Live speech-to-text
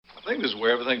think this is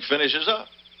where everything finishes up.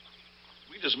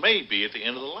 We just may be at the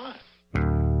end of the line.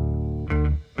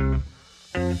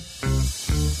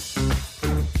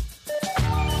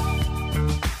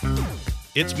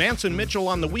 It's Mance & Mitchell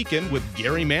on the Weekend with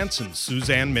Gary Manson,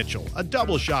 Suzanne Mitchell. A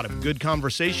double shot of good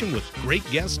conversation with great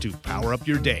guests to power up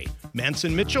your day. Mance &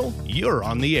 Mitchell, you're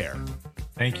on the air.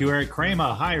 Thank you, Eric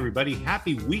Kramer. Hi, everybody.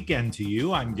 Happy weekend to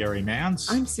you. I'm Gary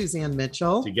Mance. I'm Suzanne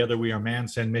Mitchell. Together, we are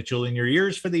Mance and Mitchell in your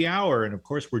ears for the hour. And of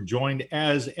course, we're joined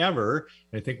as ever.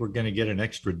 I think we're going to get an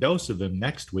extra dose of him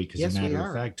next week, as a matter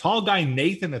of fact. Tall guy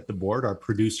Nathan at the board, our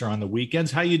producer on the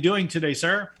weekends. How you doing today,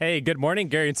 sir? Hey, good morning,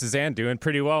 Gary and Suzanne. Doing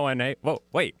pretty well. And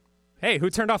wait. Hey, who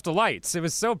turned off the lights? It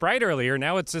was so bright earlier.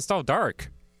 Now it's just all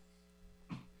dark.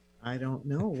 I don't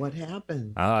know what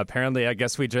happened. Apparently, I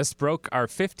guess we just broke our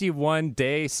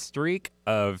 51-day streak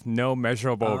of no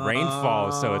measurable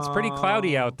rainfall. So it's pretty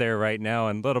cloudy out there right now,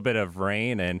 and a little bit of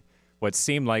rain and what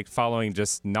seemed like following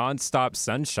just nonstop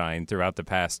sunshine throughout the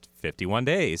past 51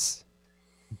 days.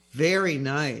 Very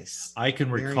nice. I can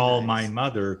recall my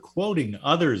mother quoting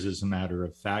others, as a matter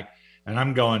of fact, and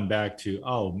I'm going back to,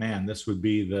 oh man, this would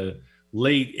be the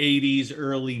late 80s,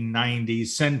 early 90s,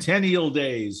 centennial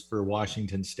days for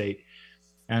Washington State.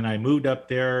 And I moved up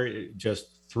there, just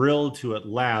thrilled to at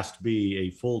last be a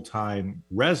full-time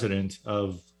resident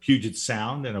of Puget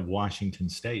Sound and of Washington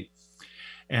State.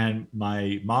 And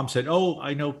my mom said, oh,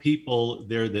 I know people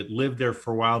there that lived there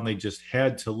for a while and they just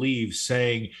had to leave,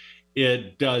 saying,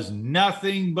 it does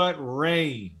nothing but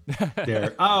rain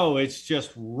there. Oh, it's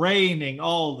just raining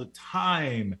all the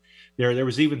time. There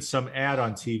was even some ad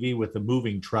on TV with a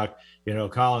moving truck,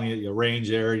 calling it, you range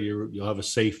there, you'll have a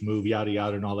safe move, yada,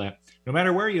 yada, and all that. No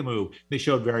matter where you move, they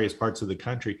showed various parts of the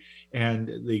country, and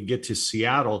they get to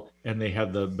Seattle and they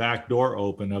have the back door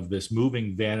open of this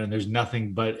moving van, and there's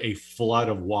nothing but a flood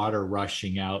of water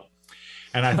rushing out.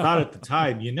 And I thought at the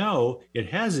time, it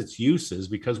has its uses,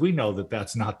 because we know that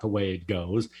that's not the way it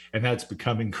goes. And that's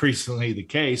become increasingly the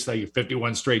case. Like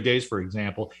 51 straight days, for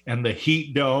example, and the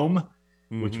heat dome,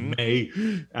 which may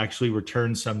actually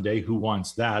return someday. Who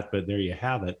wants that? But there you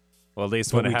have it. Well, at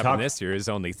least what happened this year is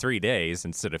only 3 days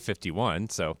instead of 51.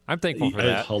 So I'm thankful for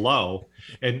that. Hello.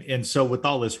 And so with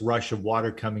all this rush of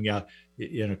water coming out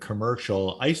in a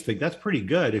commercial, I think that's pretty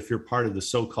good if you're part of the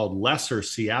so-called lesser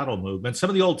Seattle movement. Some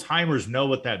of the old timers know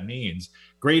what that means.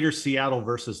 Greater Seattle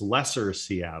versus lesser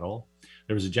Seattle.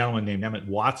 There was a gentleman named Emmett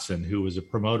Watson who was a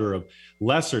promoter of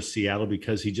lesser Seattle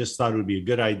because he just thought it would be a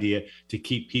good idea to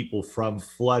keep people from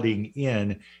flooding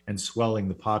in and swelling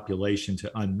the population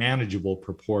to unmanageable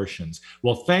proportions.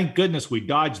 Well, thank goodness we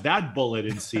dodged that bullet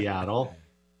in Seattle.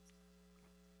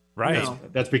 Right. No.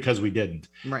 That's because we didn't.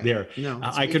 Right. There. No,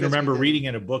 I can remember reading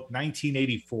in a book,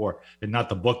 1984, and not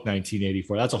the book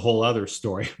 1984. That's a whole other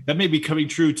story. That may be coming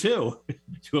true too,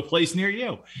 to a place near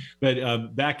you.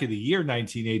 But back in the year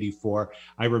 1984,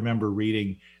 I remember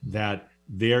reading that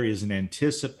there is an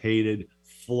anticipated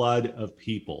flood of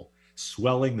people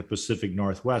swelling the Pacific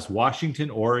Northwest, Washington,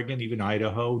 Oregon, even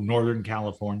Idaho, Northern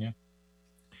California,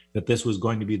 that this was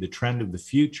going to be the trend of the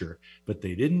future, but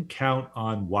they didn't count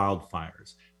on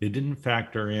wildfires. They didn't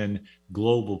factor in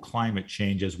global climate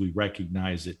change as we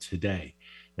recognize it today.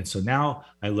 And so now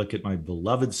I look at my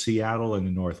beloved Seattle in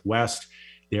the Northwest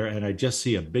there, and I just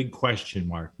see a big question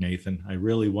mark, Nathan. I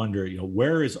really wonder,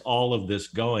 where is all of this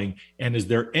going? And is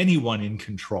there anyone in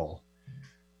control?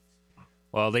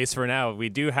 Well, at least for now, we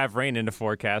do have rain in the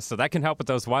forecast, so that can help with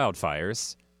those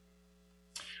wildfires.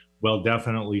 Well,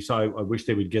 definitely. So I wish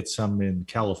they would get some in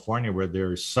California, where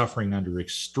they're suffering under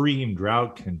extreme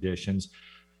drought conditions,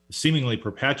 seemingly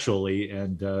perpetually.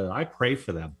 And I pray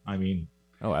for them. I mean,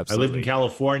 absolutely. I lived in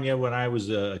California when I was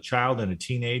a child and a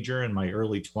teenager in my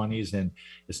early 20s, and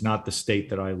it's not the state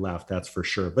that I left, that's for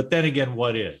sure. But then again,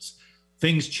 what is?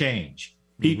 Things change.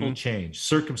 People change.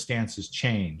 Circumstances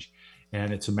change.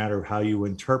 And it's a matter of how you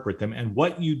interpret them and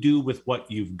what you do with what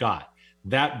you've got.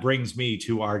 That brings me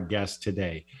to our guest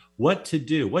today. What to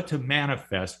do, what to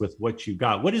manifest with what you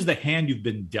got. What is the hand you've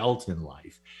been dealt in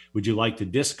life? Would you like to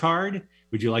discard?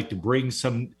 Would you like to bring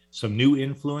some new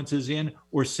influences in,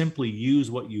 or simply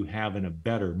use what you have in a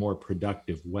better, more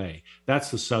productive way?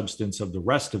 That's the substance of the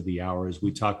rest of the hour as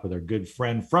we talk with our good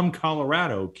friend from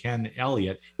Colorado, Ken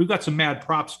Elliott. We've got some mad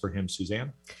props for him,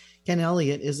 Suzanne. Ken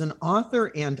Elliott is an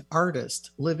author and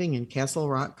artist living in Castle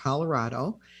Rock,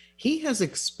 Colorado. He has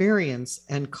experienced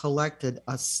and collected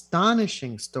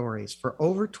astonishing stories for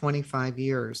over 25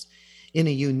 years. In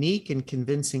a unique and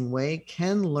convincing way,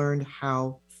 Ken learned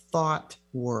how thought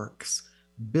works,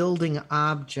 building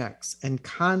objects and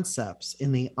concepts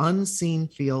in the unseen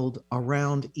field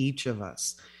around each of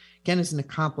us. Ken is an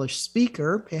accomplished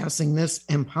speaker, passing this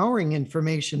empowering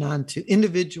information on to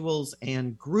individuals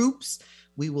and groups.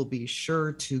 We will be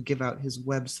sure to give out his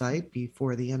website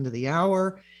before the end of the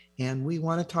hour. And we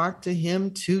want to talk to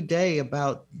him today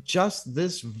about just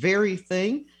this very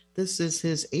thing. This is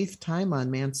his 8th time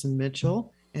on Manson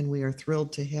Mitchell, and we are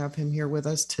thrilled to have him here with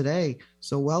us today.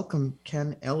 So welcome,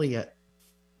 Ken Elliott.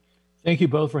 Thank you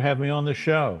both for having me on the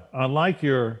show. I like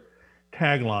your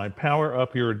tagline, power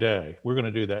up your day. We're going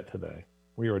to do that today.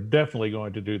 We are definitely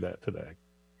going to do that today.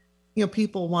 You know,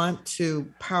 people want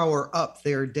to power up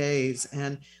their days.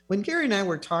 And when Gary and I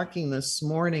were talking this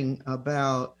morning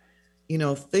about, you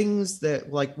know, things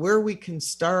that like where we can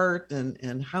start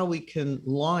and how we can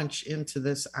launch into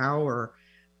this hour,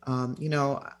 you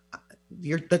know,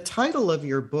 the title of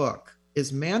your book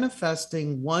is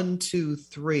Manifesting 1, 2,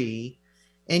 3,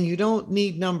 and you don't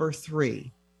need number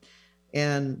 3.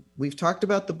 And we've talked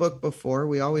about the book before.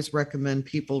 We always recommend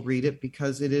people read it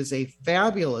because it is a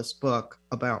fabulous book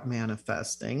about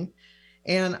manifesting.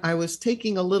 And I was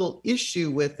taking a little issue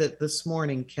with it this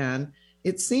morning, Ken.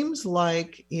 It seems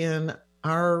like in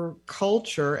our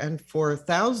culture and for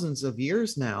thousands of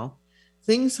years now,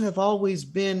 things have always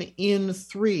been in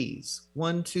 3s,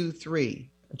 1, 2, 3.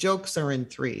 Jokes are in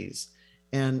 3s,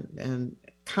 and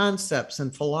concepts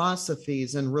and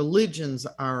philosophies and religions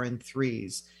are in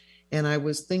 3s. And I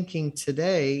was thinking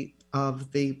today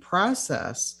of the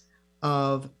process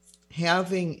of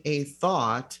having a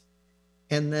thought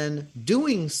and then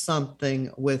doing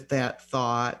something with that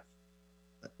thought,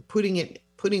 putting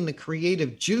the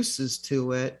creative juices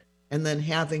to it, and then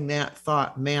having that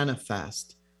thought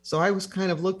manifest. So I was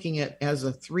kind of looking at it as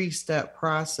a 3-step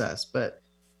process, but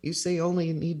you say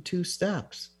only need 2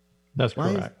 steps. That's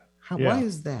correct. Why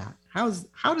is that? How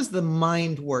does the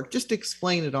mind work? Just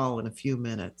explain it all in a few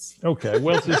minutes. Okay.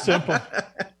 Well, it's as simple.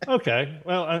 Okay.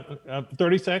 Well,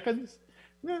 30 seconds.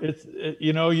 Yeah.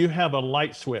 You know, you have a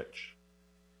light switch,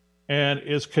 and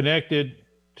it's connected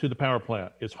to the power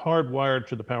plant. It's hardwired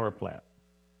to the power plant.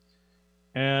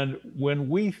 And when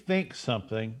we think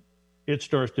something, it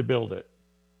starts to build it.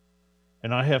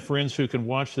 And I have friends who can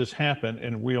watch this happen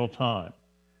in real time.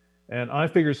 And I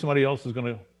figured somebody else is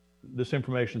going to, this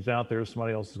information's out there,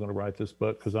 somebody else is going to write this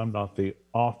book because I'm not the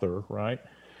author, right?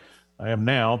 I am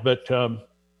now. But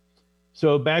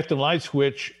so back to light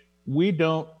switch, we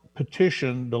don't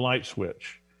petition the light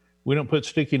switch. We don't put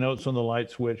sticky notes on the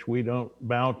light switch. We don't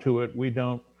bow to it. We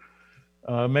don't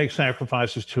make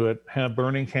sacrifices to it, have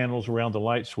burning candles around the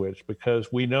light switch,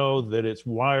 because we know that it's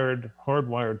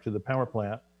hardwired to the power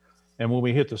plant. And when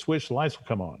we hit the switch, the lights will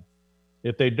come on.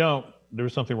 If they don't,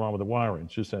 there's something wrong with the wiring.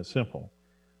 It's just that simple.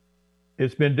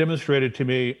 It's been demonstrated to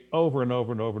me over and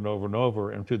over and over and over and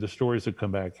over, and through the stories that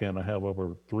come back in, I have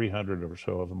over 300 or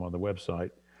so of them on the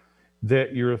website,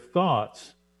 that your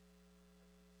thoughts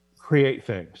create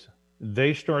things.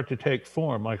 They start to take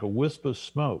form like a wisp of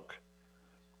smoke,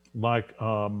 like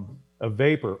a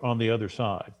vapor on the other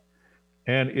side.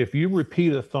 And if you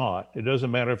repeat a thought, it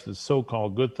doesn't matter if it's a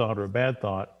so-called good thought or a bad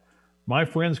thought, my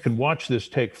friends can watch this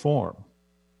take form.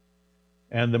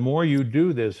 And the more you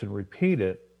do this and repeat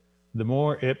it, the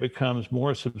more it becomes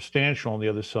more substantial on the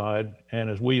other side. And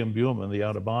as William Buhlman, the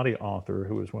out-of-body author,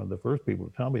 who was one of the first people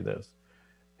to tell me this,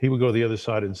 he would go to the other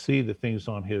side and see the things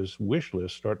on his wish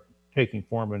list start taking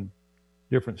form in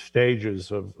different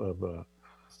stages of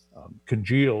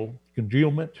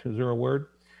congealment. Is there a word?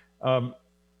 And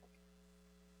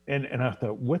I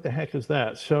thought, what the heck is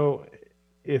that? So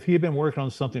if he had been working on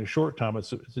something a short time, it's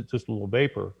just a little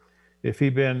vapor. If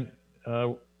he'd been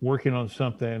working on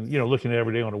something, you know, looking at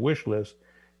every day on a wish list,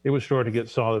 it would start to get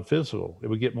solid physical. It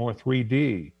would get more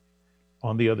 3D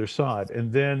on the other side.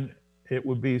 And then it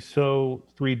would be so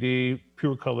 3D,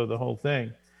 pure color, the whole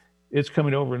thing. It's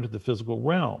coming over into the physical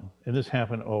realm. And this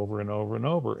happened over and over and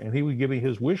over. And he would give me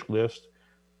his wish list,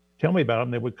 tell me about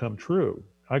them, they would come true.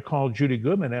 I called Judy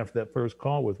Goodman after that first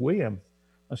call with William.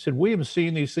 I said, William's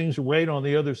seeing these things right on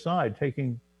the other side,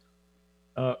 taking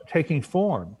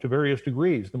form to various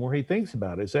degrees. The more he thinks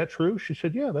about it, is that true? She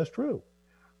said, yeah, that's true.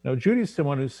 Now, Judy's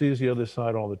someone who sees the other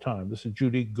side all the time. This is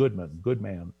Judy Goodman,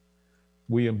 Goodman,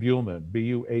 William Buhlman,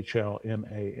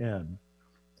 Buhlman.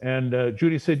 And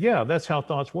Judy said, yeah, that's how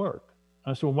thoughts work.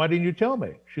 I said, well, why didn't you tell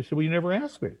me? She said, well, you never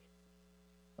asked me.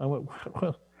 I went,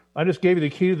 well, I just gave you the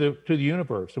key to the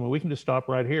universe. I mean, we can just stop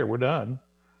right here. We're done.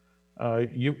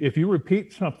 If you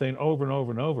repeat something over and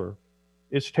over and over,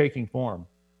 it's taking form.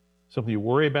 Something you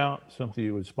worry about, something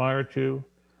you aspire to.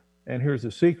 And here's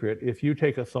the secret. If you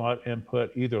take a thought and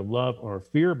put either love or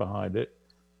fear behind it,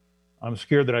 I'm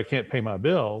scared that I can't pay my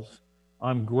bills.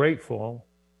 I'm grateful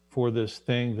for this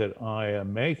thing that I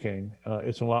am making,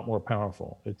 it's a lot more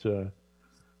powerful. It's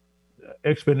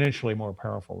exponentially more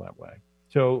powerful that way.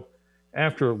 So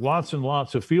after lots and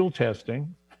lots of field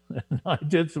testing, I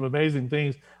did some amazing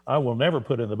things I will never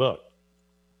put in the book.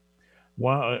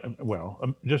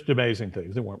 Well, just amazing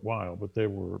things. They weren't wild, but they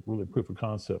were really proof of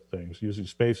concept things using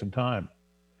space and time,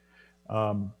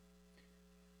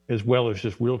 as well as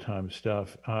just real-time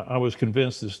stuff. I was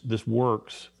convinced this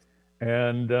works.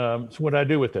 And so what I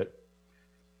do with it?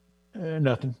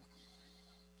 Nothing.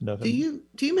 Do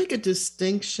you make a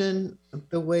distinction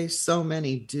the way so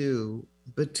many do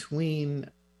between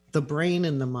the brain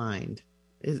and the mind?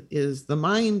 Is the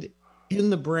mind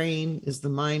in the brain? Is the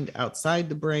mind outside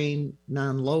the brain,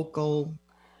 non-local?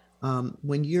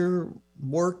 When you're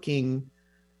working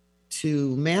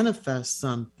to manifest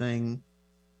something,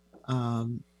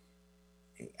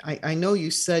 I know you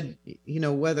said,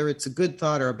 whether it's a good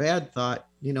thought or a bad thought,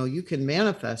 you can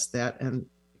manifest that, and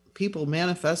people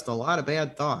manifest a lot of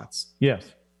bad thoughts. Yes.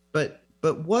 But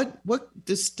what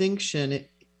distinction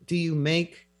do you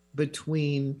make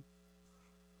between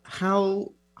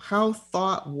how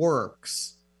thought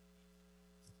works?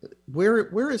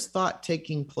 Where is thought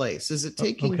taking place? Is it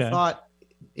taking thought?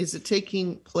 Is it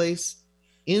taking place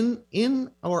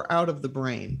in or out of the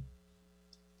brain?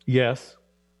 Yes.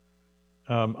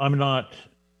 I'm not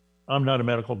a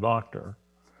medical doctor.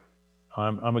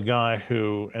 I'm a guy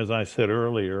who, as I said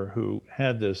earlier, who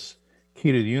had this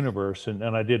key to the universe, and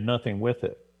I did nothing with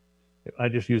it. I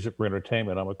just use it for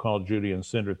entertainment. I would call Judy and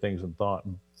send her things in thought,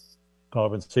 and call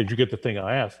up and say, "Did you get the thing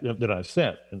I asked that I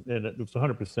sent?" And it was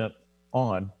 100%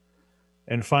 on.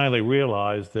 And finally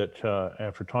realized that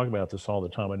after talking about this all the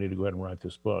time, I need to go ahead and write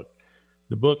this book.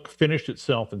 The book finished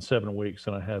itself in 7 weeks,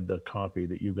 and I had the copy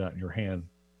that you got in your hand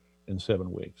in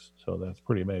 7 weeks. So that's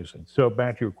pretty amazing. So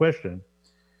back to your question.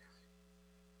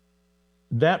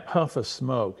 That puff of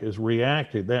smoke is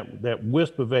reacting, that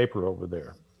wisp of vapor over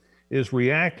there is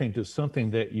reacting to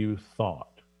something that you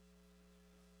thought.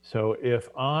 So if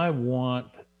I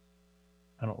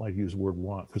don't like to use the word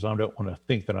want because I don't want to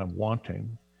think that I'm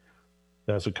wanting.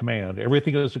 That's a command.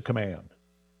 Everything is a command.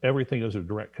 Everything is a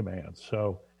direct command.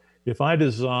 So if I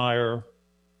desire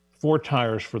 4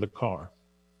 tires for the car,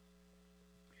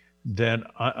 then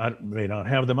I may not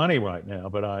have the money right now,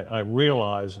 but I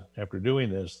realize after doing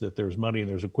this that there's money and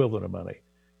there's equivalent of money.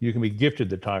 You can be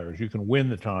gifted the tires. You can win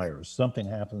the tires. Something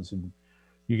happens and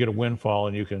you get a windfall,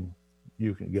 and you can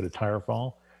get a tire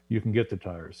fall. You can get the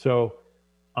tires. So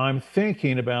I'm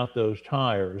thinking about those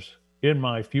tires in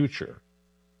my future.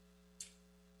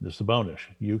 This is a bonus.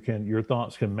 Your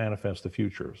thoughts can manifest the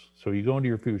futures. So you go into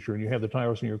your future and you have the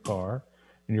tires in your car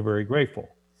and you're very grateful.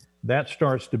 That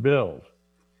starts to build.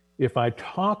 If I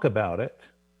talk about it,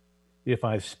 if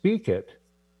I speak it,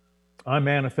 I'm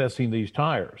manifesting these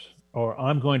tires, or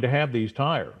I'm going to have these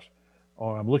tires,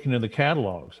 or I'm looking in the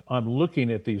catalogs. I'm looking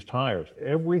at these tires.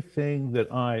 Everything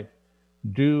that I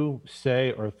do,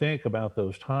 say, or think about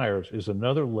those tires is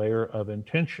another layer of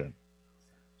intention.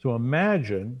 So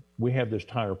imagine we have this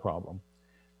tire problem.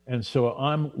 And so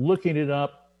I'm looking it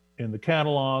up in the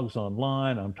catalogs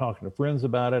online. I'm talking to friends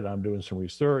about it. I'm doing some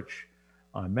research.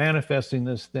 I'm manifesting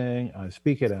this thing. I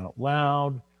speak it out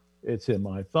loud. It's in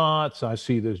my thoughts. I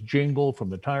see this jingle from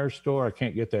the tire store. I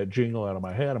can't get that jingle out of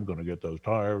my head. I'm going to get those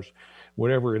tires,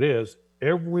 whatever it is.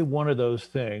 Every one of those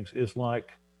things is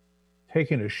like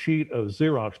taking a sheet of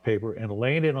Xerox paper and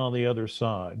laying it on the other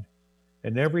side.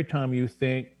 And every time you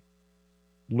think,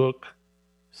 look,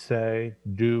 say,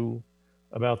 do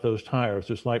about those tires,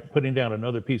 it's like putting down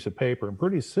another piece of paper. And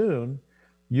pretty soon,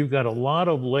 you've got a lot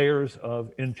of layers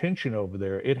of intention over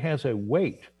there. It has a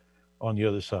weight on the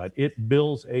other side. It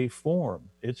builds a form.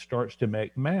 It starts to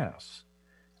make mass.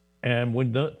 And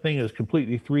when the thing is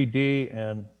completely 3D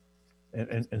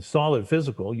and solid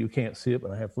physical, you can't see it,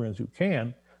 but I have friends who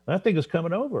can, that thing is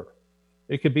coming over.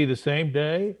 It could be the same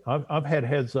day. I've had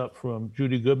heads up from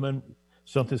Judy Goodman,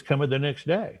 something's coming the next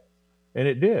day. And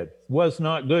it did. Was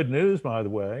not good news, by the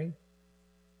way.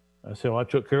 I said, well, I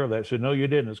took care of that. She said, no, you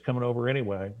didn't. It's coming over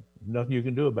anyway. Nothing you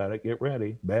can do about it. Get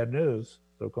ready. Bad news,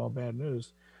 so-called bad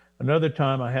news. Another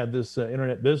time I had this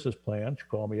internet business plan. She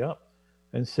called me up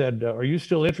and said, are you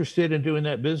still interested in doing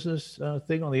that business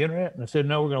thing on the internet? And I said,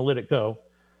 no, we're going to let it go.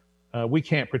 We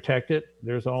can't protect it.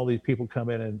 There's all these people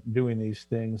coming in and doing these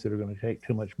things that are going to take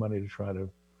too much money to try to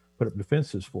put up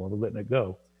defenses for. We're letting it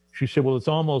go. She said, well, it's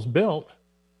almost built.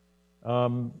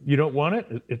 You don't want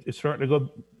it? It's starting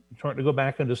to go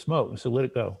back into smoke. I said, let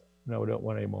it go. No, we don't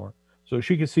want it anymore. So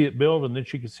she could see it build, and then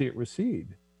she could see it recede.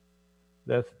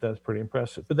 That's pretty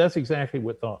impressive. But that's exactly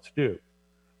what thoughts do.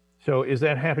 So is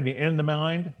that happening in the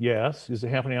mind? Yes. Is it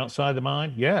happening outside the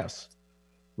mind? Yes.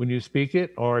 When you speak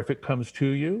it, or if it comes to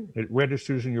you, it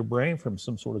registers in your brain from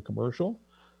some sort of commercial,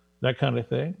 that kind of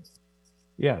thing.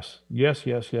 Yes, yes,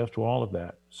 yes, yes to all of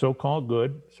that. So-called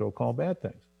good, so-called bad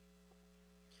things.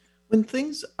 When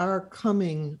things are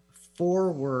coming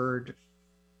forward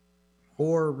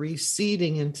or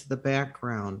receding into the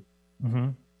background,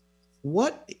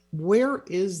 where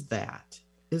is that?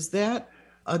 Is that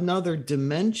another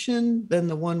dimension than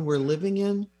the one we're living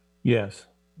in? Yes,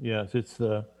 yes. It's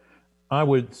from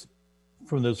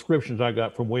the descriptions I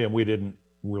got from William, we didn't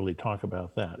really talk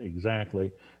about that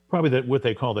exactly. Probably that what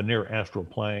they call the near astral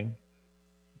plane.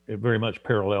 It very much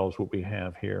parallels what we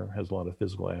have here, has a lot of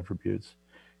physical attributes.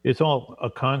 It's all a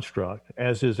construct,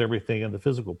 as is everything in the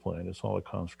physical plane. It's all a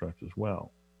construct as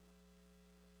well.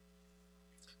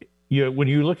 When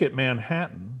you look at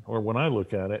Manhattan, or when I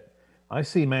look at it, I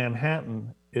see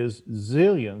Manhattan as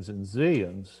zillions and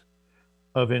zillions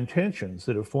of intentions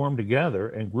that have formed together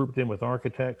and grouped in with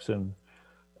architects and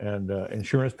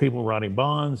insurance people writing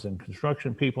bonds and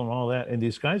construction people and all that, and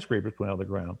these skyscrapers going out of the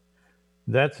ground.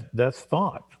 That's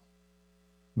thought.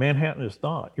 Manhattan is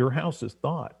thought. Your house is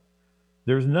thought.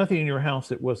 There's nothing in your house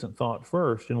that wasn't thought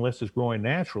first, unless it's growing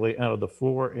naturally out of the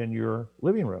floor in your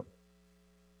living room.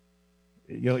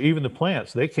 Even the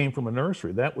plants, they came from a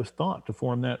nursery. That was thought to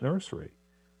form that nursery.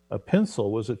 A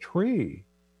pencil was a tree.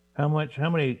 How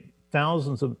many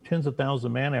tens of thousands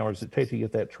of man hours it take to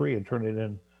get that tree and turn it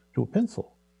into a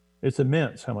pencil? It's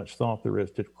immense how much thought there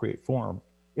is to create form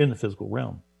in the physical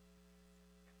realm.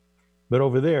 But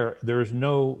over there is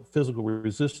no physical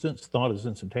resistance. Thought is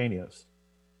instantaneous.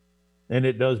 And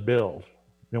it does build.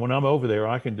 And when I'm over there,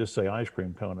 I can just say ice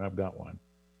cream cone, and I've got one.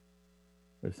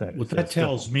 What that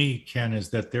tells me, Ken, is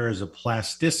that there is a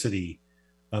plasticity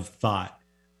of thought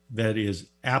that is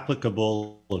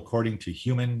applicable according to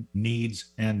human needs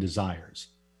and desires.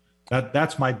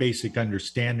 That's my basic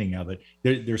understanding of it.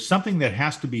 There's something that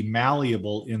has to be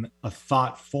malleable in a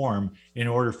thought form in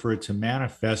order for it to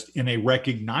manifest in a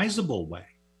recognizable way.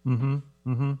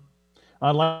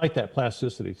 I like that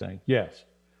plasticity thing. Yes.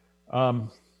 I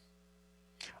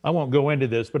won't go into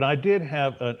this, but I did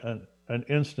have an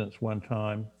instance one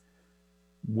time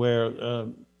where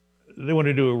they want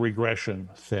to do a regression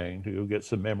thing to get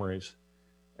some memories.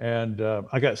 And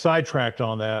I got sidetracked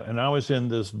on that, and I was in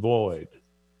this void.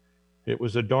 It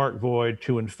was a dark void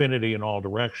to infinity in all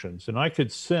directions. And I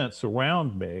could sense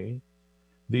around me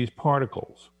these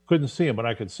particles. Couldn't see them, but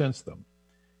I could sense them.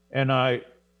 And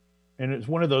it's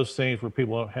one of those things where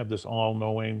people have this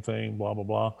all-knowing thing, blah, blah,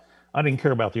 blah. I didn't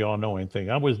care about the all-knowing thing.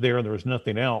 I was there and there was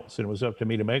nothing else, and it was up to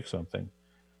me to make something.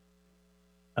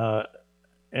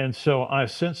 And so I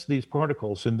sensed these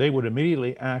particles, and they would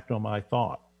immediately act on my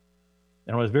thought.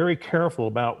 And I was very careful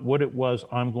about what it was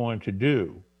I'm going to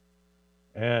do.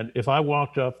 And if I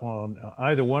walked up on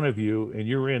either one of you and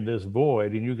you're in this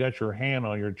void and you got your hand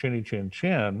on your chinny chin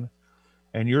chin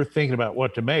and you're thinking about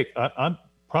what to make, I'm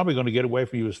probably going to get away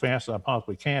from you as fast as I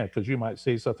possibly can, because you might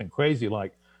say something crazy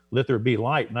like, "Let there be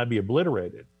light," and I'd be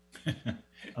obliterated.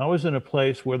 I was in a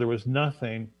place where there was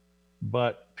nothing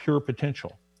but pure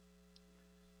potential.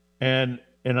 And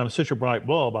I'm such a bright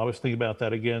bulb, I was thinking about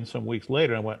that again some weeks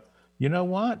later. And I went, you know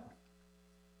what?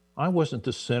 I wasn't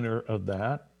the center of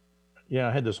that. Yeah,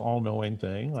 I had this all-knowing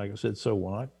thing. Like I said, so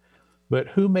what? But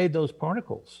who made those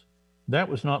particles? That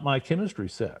was not my chemistry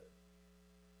set.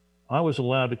 I was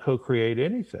allowed to co-create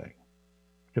anything,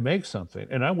 to make something.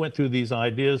 And I went through these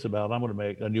ideas about, I'm going to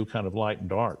make a new kind of light and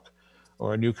dark,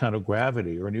 or a new kind of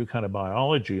gravity, or a new kind of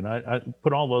biology. And I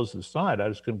put all those aside. I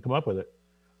just couldn't come up with it.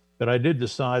 But I did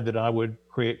decide that I would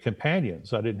create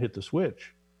companions. I didn't hit the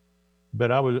switch.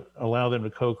 But I would allow them to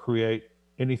co-create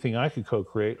anything I could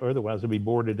co-create, or otherwise I'd be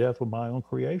bored to death with my own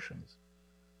creations.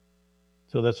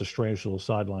 So that's a strange little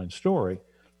sideline story,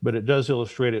 but it does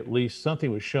illustrate at least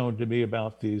something was shown to me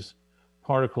about these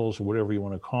particles, or whatever you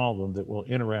want to call them, that will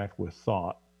interact with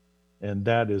thought. And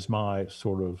that is my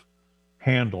sort of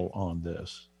handle on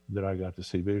this that I got to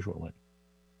see visually.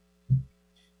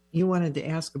 You wanted to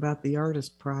ask about the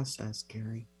artist process,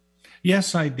 Gary.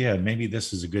 Yes, I did. Maybe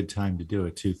this is a good time to do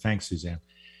it too. Thanks, Suzanne.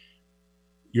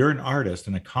 You're an artist,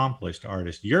 an accomplished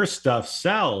artist. Your stuff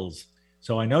sells.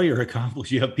 So I know you're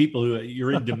accomplished. You have people who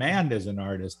you're in demand as an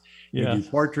artist. You do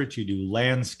portraits, you do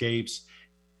landscapes,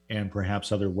 and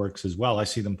perhaps other works as well. I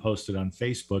see them posted on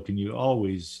Facebook, and you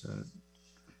always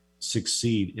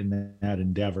succeed in that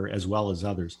endeavor as well as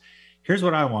others. Here's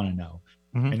what I want to know.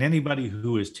 And anybody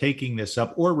who is taking this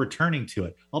up or returning to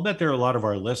it, I'll bet there are a lot of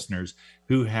our listeners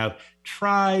who have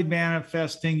tried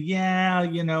manifesting. Yeah,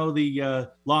 the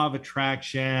law of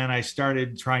attraction. I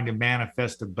started trying to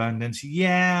manifest abundance.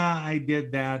 Yeah, I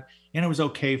did that. And it was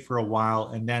okay for a while.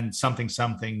 And then something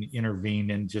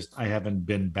intervened, and just I haven't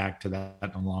been back to that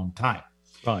in a long time.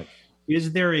 Right.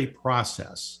 Is there a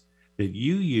process that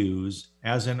you use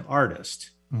as an artist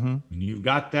when you've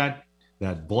got that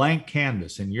blank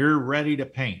canvas and you're ready to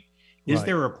paint? Is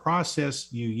there a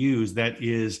process you use that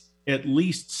is at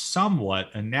least somewhat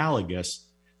analogous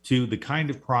to the kind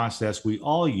of process we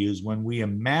all use when we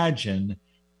imagine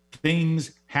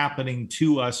things happening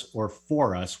to us or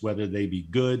for us, whether they be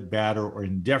good, bad, or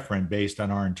indifferent based on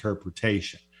our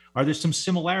interpretation? Are there some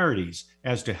similarities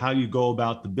as to how you go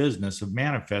about the business of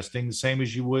manifesting, the same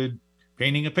as you would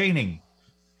painting a painting?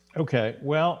 Okay,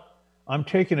 well, I'm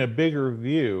taking a bigger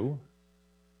view.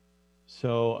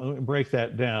 So let me break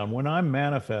that down. When I'm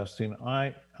manifesting,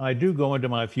 I do go into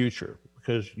my future,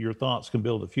 because your thoughts can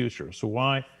build a future. So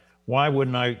why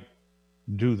wouldn't I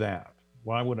do that?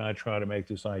 Why wouldn't I try to make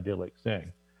this idyllic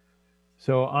thing?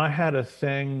 So I had a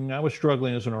thing. I was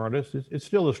struggling as an artist. It's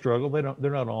still a struggle.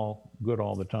 They're not all good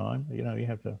all the time. You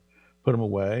have to put them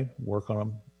away, work on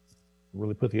them,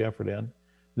 really put the effort in.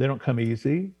 They don't come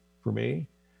easy for me.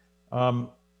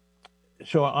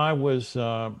 So I was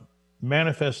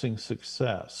manifesting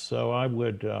success. So I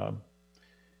would,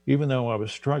 even though I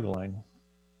was struggling,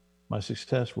 my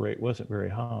success rate wasn't very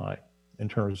high in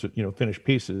terms of, finished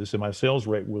pieces, and my sales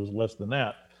rate was less than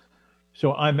that.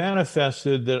 So I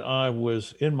manifested that I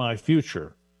was in my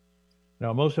future.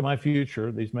 Now, most of my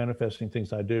future, these manifesting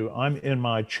things I do, I'm in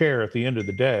my chair at the end of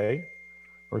the day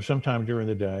or sometime during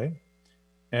the day.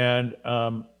 And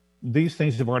these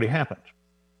things have already happened.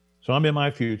 So I'm in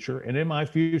my future, and in my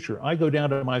future, I go down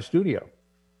to my studio.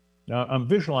 Now, I'm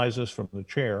visualize this from the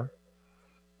chair.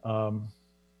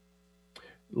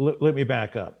 Let me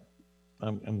back up.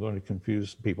 I'm going to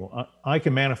confuse people. I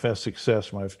can manifest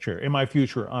success in my chair. In my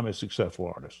future, I'm a successful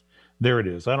artist. There it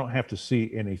is. I don't have to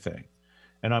see anything.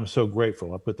 And I'm so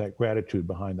grateful. I put that gratitude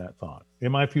behind that thought.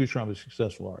 In my future, I'm a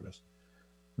successful artist.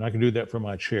 And I can do that from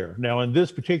my chair. Now, in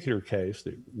this particular case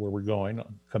where we're going,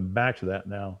 I'll come back to that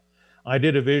now. I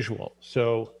did a visual.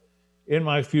 So in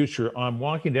my future, I'm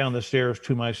walking down the stairs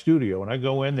to my studio, and I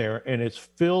go in there, and it's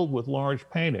filled with large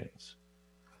paintings.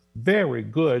 Very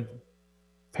good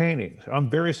paintings. I'm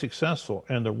very successful,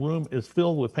 and the room is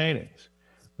filled with paintings.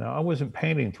 Now, I wasn't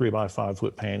painting 3x5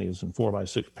 foot paintings and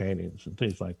 4x6 paintings and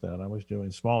things like that. I was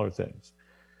doing smaller things.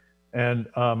 And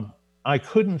I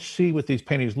couldn't see what these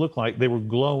paintings looked like. They were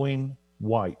glowing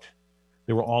white.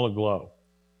 They were all aglow.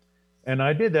 And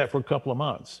I did that for a couple of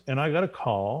months. And I got a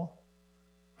call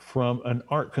from an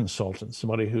art consultant,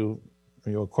 somebody who,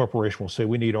 a corporation will say,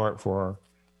 we need art for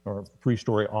our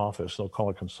 3-story office. They'll call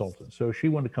a consultant. So she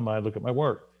wanted to come by and look at my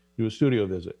work, do a studio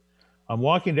visit. I'm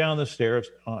walking down the stairs.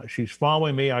 She's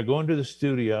following me. I go into the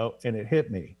studio, and it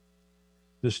hit me.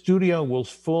 The studio was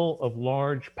full of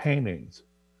large paintings,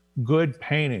 good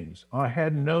paintings. I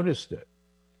hadn't noticed it.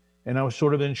 And I was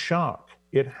sort of in shock.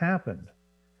 It happened.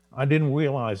 I didn't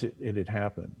realize it had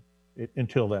happened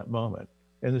until that moment.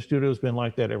 And the studio's been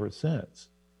like that ever since.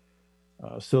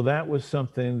 So that was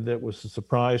something that was a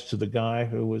surprise to the guy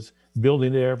who was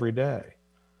building it every day.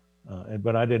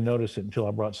 But I didn't notice it until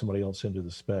I brought somebody else into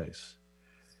the space.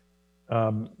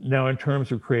 Now, in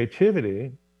terms of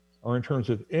creativity, or in terms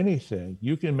of anything,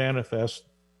 you can manifest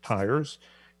tires,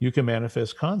 you can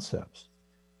manifest concepts.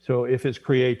 So if it's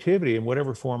creativity in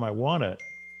whatever form I want it,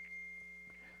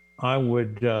 I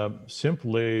would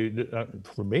simply,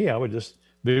 for me, I would just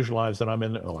visualize that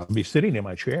I'd be sitting in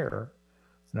my chair,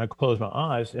 and I'd close my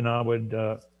eyes, and I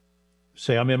would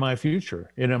say I'm in my future.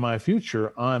 And in my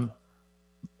future, I'm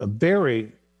a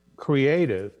very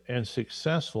creative and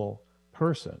successful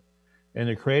person. And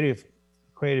the creative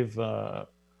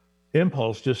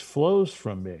impulse just flows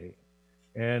from me.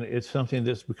 And it's something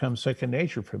that's become second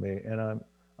nature for me. And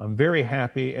I'm very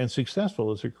happy and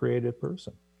successful as a creative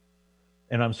person.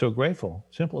 And I'm so grateful.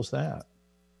 Simple as that.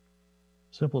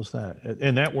 Simple as that.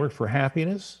 And that worked for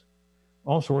happiness,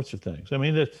 all sorts of things. I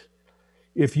mean, that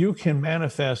if you can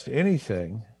manifest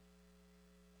anything,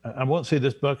 I won't say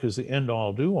this book is the end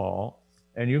all do all,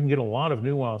 and you can get a lot of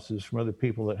nuances from other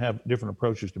people that have different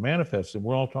approaches to manifesting.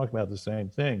 We're all talking about the same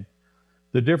thing.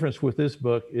 The difference with this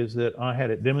book is that I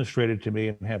had it demonstrated to me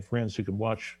and have friends who can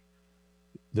watch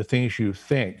the things you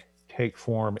think take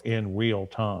form in real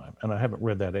time. And I haven't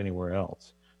read that anywhere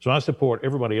else. So I support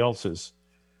everybody else's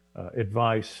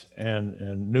advice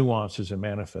and nuances in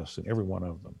manifesting, every one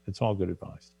of them. It's all good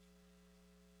advice.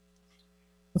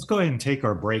 Let's go ahead and take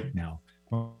our break now.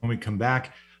 When we come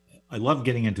back, I love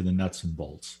getting into the nuts and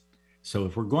bolts. So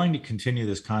if we're going to continue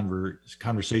this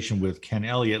conversation with Ken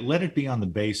Elliott, let it be on the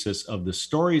basis of the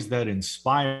stories that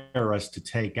inspire us to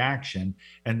take action,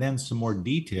 and then some more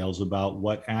details about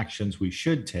what actions we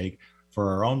should take for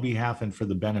our own behalf and for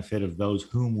the benefit of those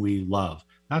whom we love.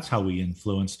 That's how we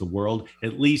influence the world,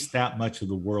 at least that much of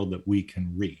the world that we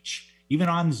can reach, even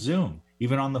on Zoom,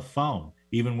 even on the phone,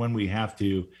 even when we have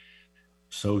to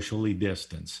socially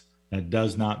distance. That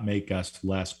does not make us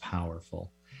less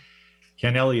powerful.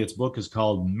 Ken Elliott's book is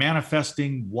called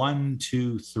Manifesting 1,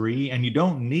 2, 3, and you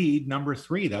don't need number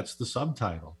 3. That's the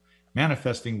subtitle.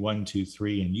 Manifesting 1, 2,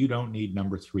 3, and you don't need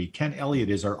number 3. Ken Elliott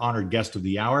is our honored guest of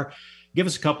the hour. Give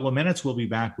us a couple of minutes. We'll be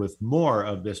back with more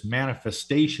of this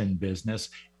manifestation business,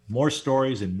 more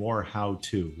stories and more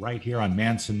how-to right here on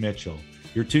Mance & Mitchell.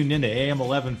 You're tuned into AM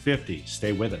 1150.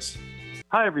 Stay with us.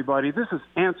 Hi, everybody. This is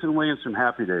Anson Williams from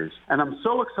Happy Days, and I'm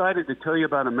so excited to tell you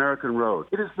about American Road.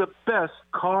 It is the best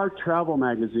car travel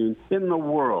magazine in the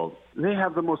world. They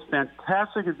have the most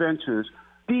fantastic adventures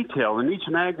detailed in each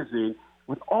magazine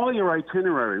with all your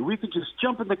itinerary. We could just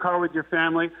jump in the car with your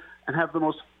family and have the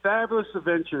most fabulous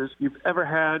adventures you've ever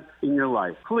had in your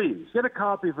life. Please get a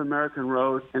copy of American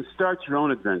Road and start your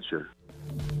own adventure.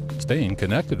 Staying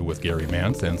connected with Gary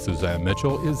Mance and Suzanne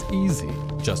Mitchell is easy.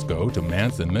 Just go to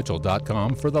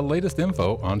manceandmitchell.com for the latest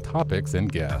info on topics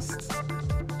and guests.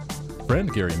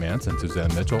 Friend Gary Mance and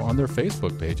Suzanne Mitchell on their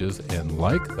Facebook pages and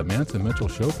like the Mance and Mitchell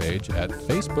show page at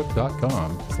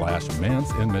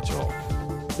facebook.com/Mance and Mitchell.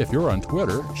 If you're on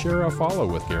Twitter, share a follow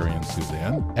with Gary and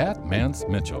Suzanne at Mance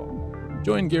Mitchell.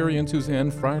 Join Gary and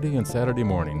Suzanne Friday and Saturday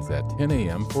mornings at 10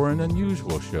 a.m. for an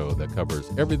unusual show that covers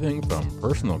everything from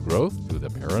personal growth to the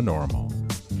paranormal.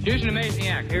 Here's an amazing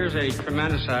act. Here's a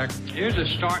tremendous act. Here's a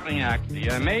startling act. The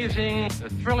amazing, the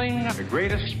thrilling, the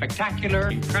greatest,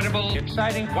 spectacular, incredible,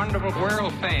 exciting, wonderful,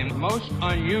 world famed, most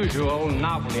unusual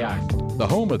novelty act. The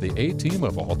home of the A-team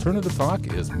of Alternative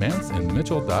Talk is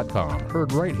manceandmitchell.com.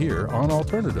 Heard right here on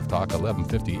Alternative Talk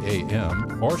 1150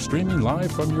 AM or streaming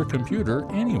live from your computer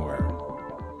anywhere.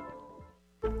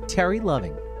 Terry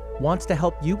Loving wants to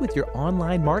help you with your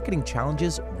online marketing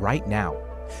challenges right now.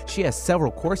 She has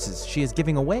several courses she is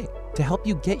giving away to help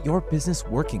you get your business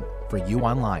working for you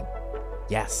online.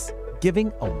 Yes,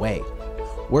 giving away.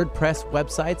 WordPress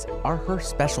websites are her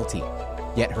specialty,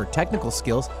 yet her technical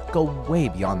skills go way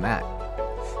beyond that.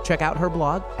 Check out her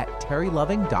blog at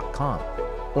terryloving.com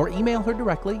or email her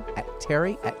directly at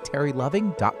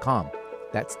terry@terryloving.com.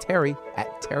 That's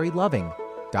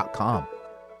terry@terryloving.com.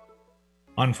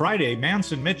 On Friday,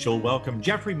 Mance & Mitchell welcomed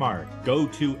Jeffrey Mark,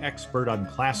 go-to expert on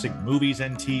classic movies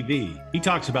and TV. He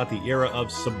talks about the era of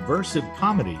subversive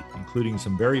comedy, including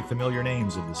some very familiar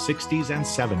names of the 60s and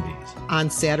 70s. On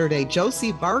Saturday,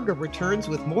 Josie Varga returns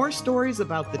with more stories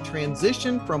about the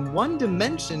transition from one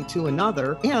dimension to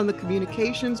another and the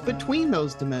communications between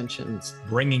those dimensions.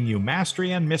 Bringing you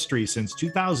mastery and mystery since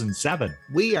 2007.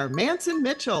 We are Mance &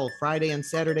 Mitchell, Friday and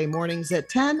Saturday mornings at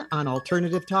 10 on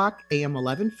Alternative Talk, AM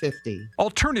 1150.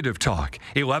 Alternative Talk,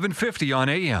 1150 on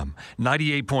AM,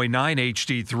 98.9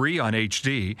 HD3 on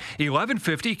HD,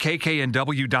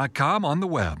 1150kknw.com on the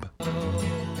web.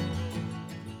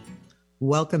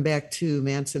 Welcome back to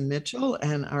Mance & Mitchell,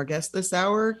 and our guest this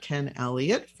hour, Ken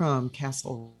Elliott from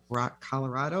Castle Rock,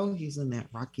 Colorado. He's in that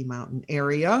Rocky Mountain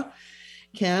area.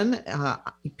 Ken,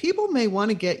 people may want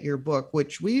to get your book,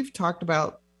 which we've talked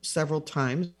about several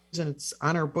times, and it's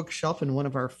on our bookshelf and one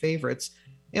of our favorites.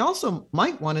 They also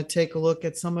might want to take a look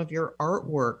at some of your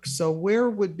artwork. So where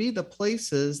would be the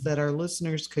places that our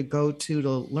listeners could go to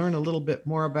learn a little bit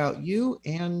more about you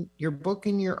and your book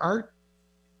and your art?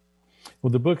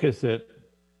 Well, the book is at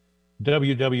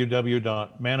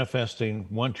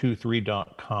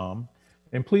www.manifesting123.com.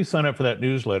 And please sign up for that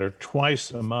newsletter.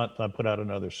 Twice a month, I put out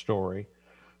another story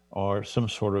or some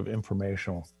sort of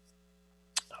informational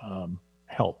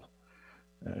help.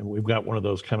 We've got one of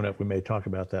those coming up. We may talk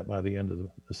about that by the end of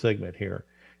the segment here.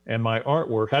 And my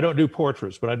artwork, I don't do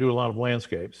portraits, but I do a lot of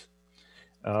landscapes.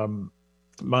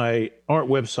 My art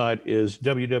website is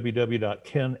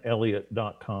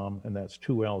www.kenelliott.com, and that's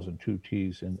 2 L's and 2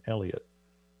 T's in Elliott.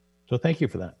 So thank you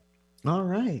for that. All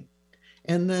right.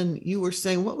 And then you were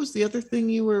saying, what was the other thing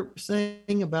you were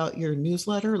saying about your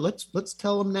newsletter? Let's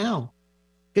tell them now.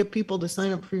 Get people to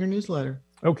sign up for your newsletter.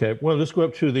 Okay, well, let's go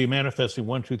up to the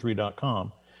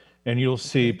manifesting123.com, and you'll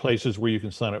see places where you can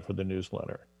sign up for the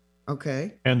newsletter.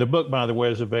 Okay. And the book, by the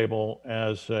way, is available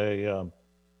as a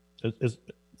is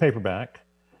paperback,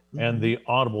 and the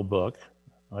Audible book.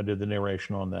 I did the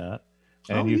narration on that,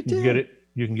 and you can get it.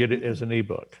 You can get it as an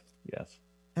ebook. Yes.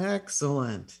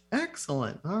 Excellent.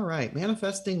 Excellent. All right.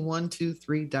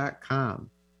 Manifesting123.com.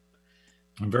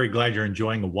 I'm very glad you're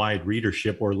enjoying a wide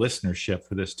readership or listenership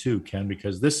for this too, Ken,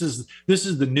 because this is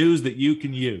the news that you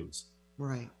can use.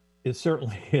 Right. It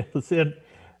certainly is. And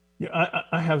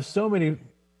I have so many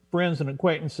friends and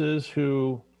acquaintances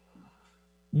who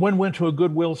went to a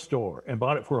Goodwill store and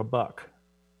bought it for $1.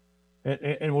 And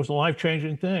it was a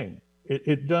life-changing thing.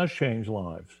 It does change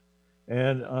lives.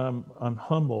 And I'm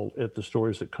humbled at the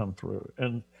stories that come through.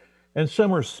 And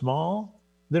some are small.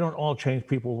 They don't all change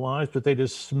people's lives, but they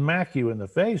just smack you in the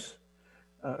face.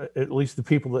 At least the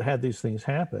people that had these things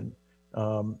happen.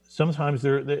 Sometimes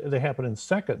they happen in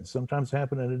seconds. Sometimes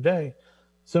happen in a day.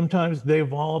 Sometimes they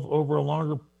evolve over a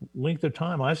longer length of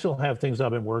time. I still have things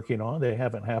I've been working on. They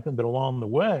haven't happened, but along the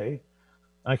way,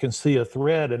 I can see a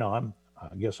thread, and I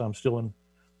guess I'm still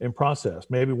in process.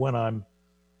 Maybe when I'm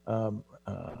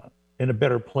in a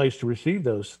better place to receive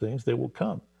those things, they will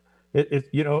come.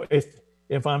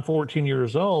 If I'm 14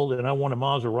 years old and I want a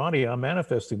Maserati, I'm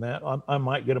manifesting that. I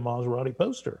might get a Maserati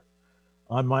poster.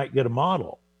 I might get a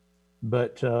model.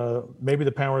 But maybe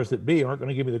the powers that be aren't going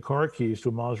to give me the car keys to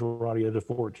a Maserati as a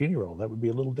 14-year-old. That would be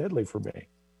a little deadly for me.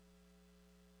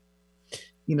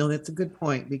 That's a good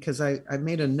point, because I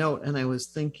made a note, and I was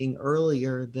thinking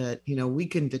earlier that, we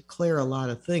can declare a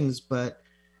lot of things, but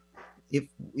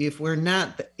if we're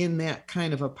not in that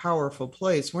kind of a powerful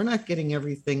place, we're not getting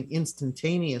everything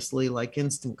instantaneously like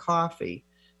instant coffee.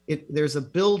 There's a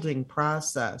building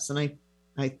process. And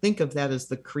I think of that as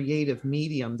the creative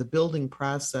medium, the building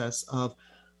process of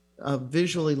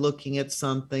visually looking at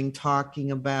something,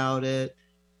 talking about it,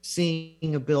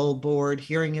 seeing a billboard,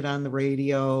 hearing it on the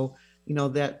radio.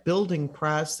 That building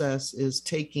process is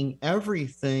taking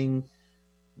everything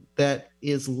that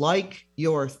is like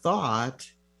your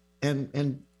thought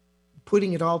and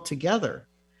putting it all together.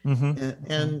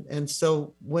 Mm-hmm. And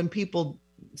so when people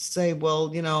say, well,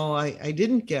 I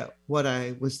didn't get what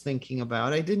I was thinking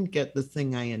about, I didn't get the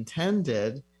thing I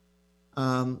intended,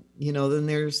 then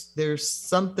there's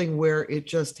something where it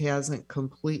just hasn't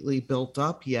completely built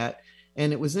up yet.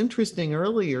 And it was interesting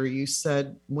earlier, you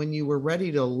said when you were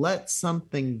ready to let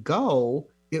something go,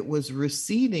 it was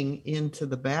receding into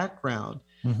the background.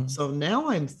 Mm-hmm. So now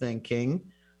I'm thinking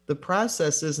the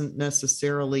process isn't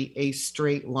necessarily a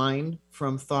straight line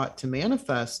from thought to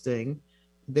manifesting.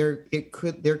 There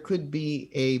could be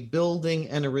a building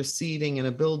and a receding and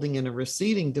a building and a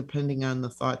receding, depending on the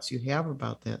thoughts you have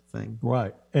about that thing.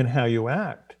 Right. And how you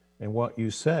act and what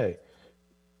you say.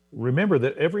 Remember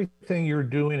that everything you're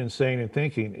doing and saying and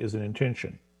thinking is an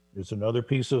intention. It's another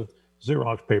piece of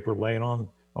Xerox paper laying on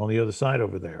the other side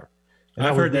over there. And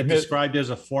I've heard that described as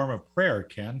a form of prayer,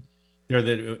 Ken.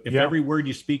 That if every word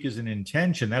you speak is an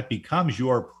intention, that becomes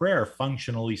your prayer,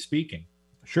 functionally speaking.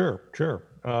 Sure.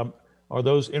 Are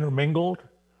those intermingled?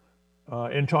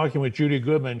 In talking with Judy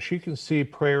Goodman, she can see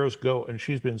prayers go, and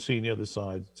she's been seeing the other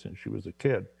side since she was a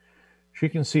kid. She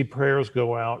can see prayers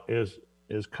go out as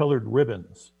colored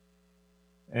ribbons.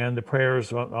 And the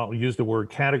prayers, I'll use the word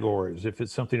categories. If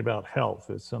it's something about health,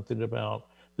 if it's something about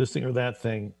this thing or that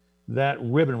thing, that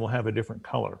ribbon will have a different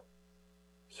color.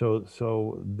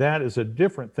 So that is a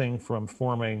different thing from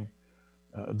forming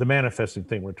the manifesting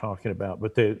thing we're talking about,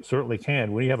 but they certainly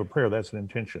can. When you have a prayer, that's an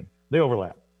intention. They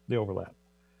overlap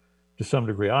to some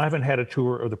degree. I haven't had a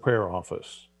tour of the prayer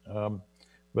office,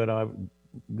 but I've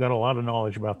got a lot of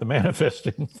knowledge about the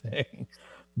manifesting thing.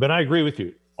 But I agree with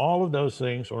you. All of those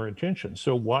things are intentions.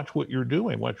 So watch what you're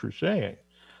doing, what you're saying.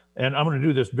 And I'm going to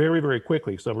do this very, very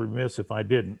quickly because I'll be remiss if I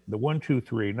didn't. The 1, 2,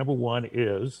 3. Number one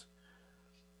is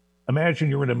imagine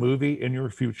you're in a movie in your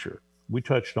future. We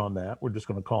touched on that. We're just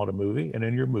going to call it a movie. And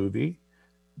in your movie,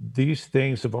 these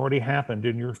things have already happened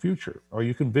in your future, or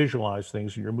you can visualize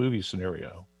things in your movie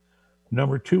scenario.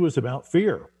 Number two is about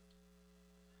fear.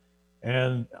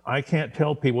 And I can't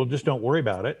tell people, just don't worry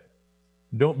about it.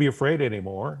 Don't be afraid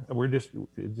anymore.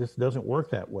 It just doesn't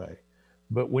work that way.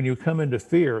 But when you come into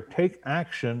fear, take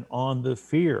action on the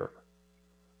fear.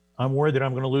 I'm worried that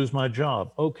I'm going to lose my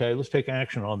job. Okay, let's take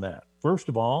action on that. First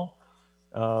of all,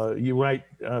 you write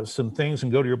some things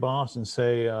and go to your boss and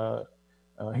say,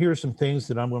 here's some things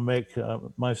that I'm going to make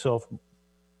myself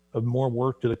of more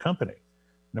work to the company.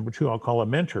 Number two, I'll call a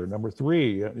mentor. Number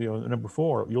three, number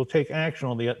four, you'll take action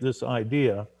on this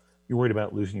idea. You're worried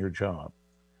about losing your job.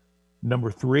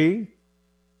 Number three,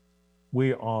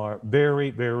 we are very,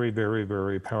 very, very,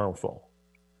 very powerful.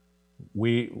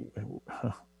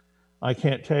 I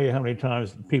can't tell you how many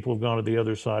times people have gone to the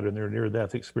other side in their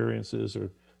near-death experiences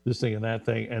or this thing and that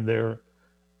thing, and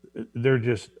they're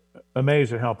just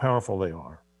amazed at how powerful they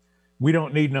are. We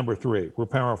don't need number three. We're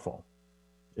powerful.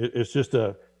 It's just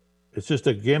a It's just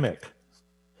a gimmick.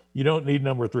 You don't need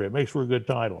number 3. It makes for a good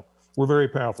title. We're very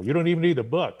powerful. You don't even need a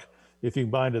book if you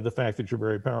can buy into the fact that you're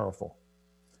very powerful.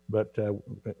 But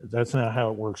that's not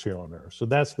how it works here on Earth. So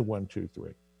that's the 1, 2,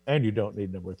 3. And you don't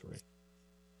need number 3.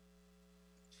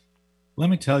 Let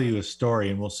me tell you a story,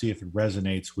 and we'll see if it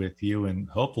resonates with you and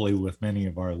hopefully with many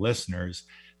of our listeners.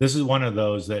 This is one of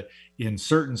those that in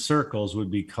certain circles would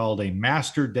be called a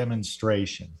master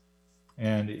demonstration.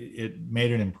 And it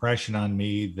made an impression on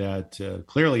me that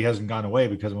clearly hasn't gone away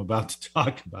because I'm about to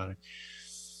talk about it.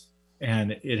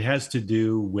 And it has to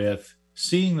do with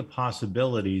seeing the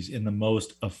possibilities in the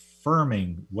most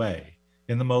affirming way,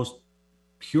 in the most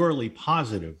purely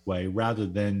positive way, rather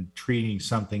than treating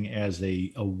something as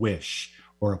a wish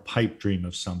or a pipe dream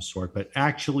of some sort, but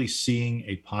actually seeing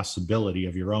a possibility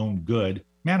of your own good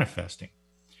manifesting.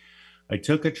 I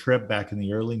took a trip back in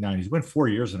the early 90s, went 4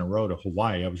 years in a row to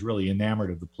Hawaii. I was really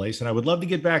enamored of the place, and I would love to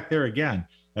get back there again.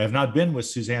 I have not been with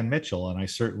Suzanne Mitchell, and I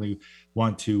certainly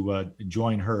want to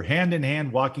join her hand in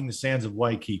hand walking the sands of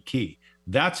Waikiki.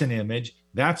 That's an image,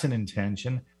 that's an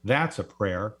intention, that's a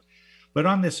prayer. But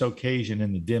on this occasion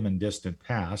in the dim and distant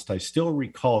past, I still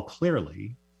recall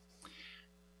clearly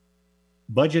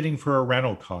budgeting for a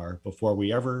rental car before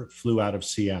we ever flew out of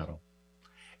Seattle.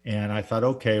 And I thought,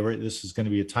 okay, this is going to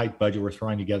be a tight budget. We're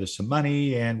throwing together some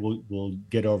money and we'll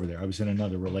get over there. I was in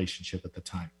another relationship at the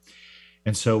time.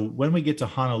 And so when we get to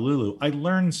Honolulu, I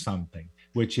learned something,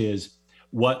 which is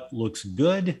what looks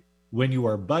good when you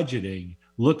are budgeting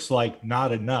looks like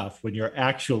not enough when you're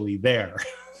actually there.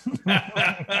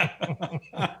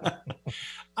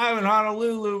 I'm in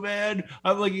Honolulu, man.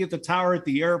 I'm looking at the tower at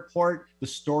the airport, the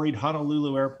storied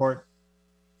Honolulu airport.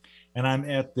 And I'm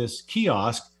at this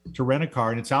kiosk to rent a car,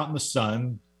 and it's out in the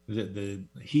sun. The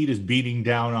heat is beating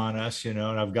down on us, and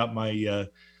I've got my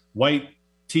white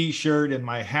T-shirt and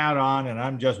my hat on, and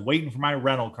I'm just waiting for my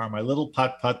rental car, my little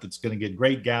putt-putt that's going to get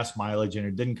great gas mileage, and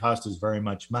it didn't cost us very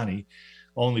much money.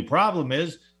 Only problem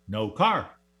is no car.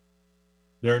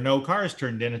 There are no cars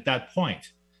turned in at that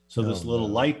point. So this little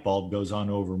light bulb goes on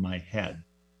over my head.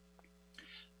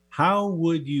 How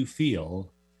would you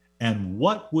feel and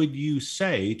what would you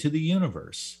say to the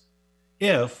universe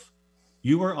if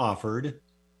you were offered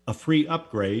a free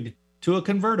upgrade to a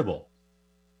convertible?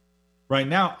 Right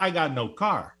now, I got no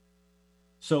car.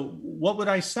 So what would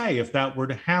I say if that were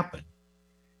to happen?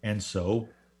 And so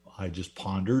I just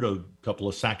pondered a couple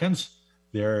of seconds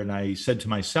there, and I said to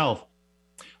myself,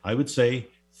 I would say,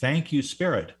 thank you,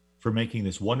 Spirit, for making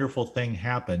this wonderful thing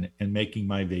happen and making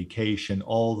my vacation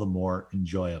all the more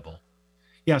enjoyable.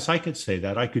 Yes, I could say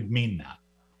that. I could mean that.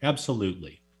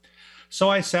 Absolutely. So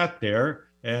I sat there,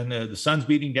 and the sun's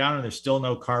beating down, and there's still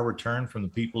no car return from the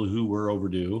people who were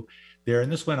overdue there.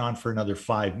 And this went on for another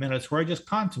 5 minutes where I just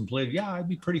contemplated, yeah, I'd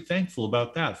be pretty thankful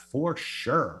about that for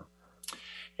sure.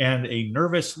 And a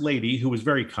nervous lady who was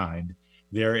very kind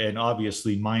there and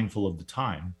obviously mindful of the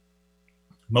time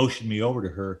motioned me over to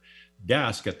her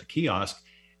desk at the kiosk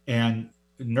and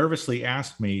nervously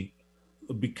asked me,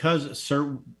 because,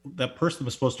 sir, that person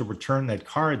was supposed to return that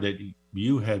car that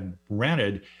you had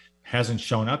rented hasn't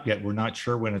shown up yet. We're not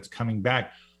sure when it's coming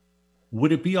back.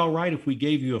 Would it be all right if we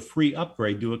gave you a free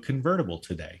upgrade to a convertible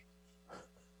today?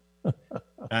 And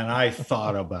I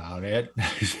thought about it.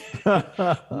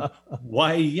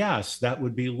 Why, yes, that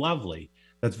would be lovely.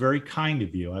 That's very kind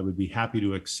of you. I would be happy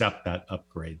to accept that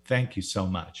upgrade. Thank you so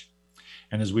much.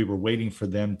 And as we were waiting for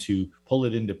them to pull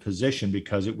it into position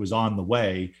because it was on the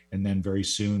way, and then very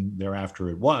soon thereafter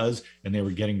it was, and they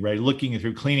were getting ready, looking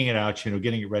through, cleaning it out,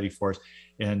 getting it ready for us.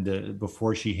 And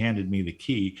before she handed me the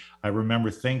key, I remember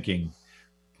thinking,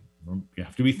 you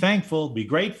have to be thankful, be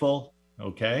grateful,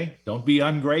 okay? Don't be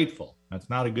ungrateful. That's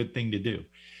not a good thing to do.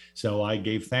 So I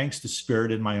gave thanks to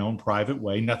Spirit in my own private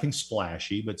way, nothing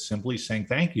splashy, but simply saying,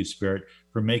 thank you, Spirit,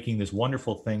 for making this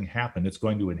wonderful thing happen. It's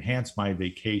going to enhance my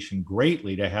vacation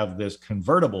greatly to have this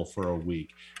convertible for a week.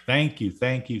 Thank you,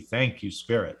 thank you, thank you,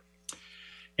 Spirit.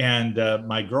 And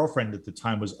my girlfriend at the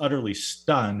time was utterly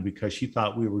stunned because she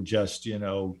thought we were just,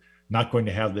 not going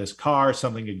to have this car,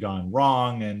 something had gone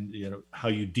wrong, and how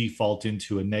you default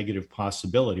into a negative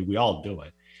possibility. We all do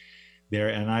it there.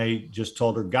 And I just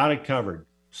told her, got it covered.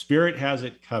 Spirit has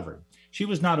it covered. She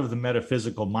was not of the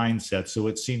metaphysical mindset, so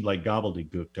it seemed like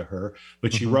gobbledygook to her,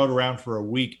 but she rode around for a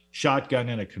week shotgun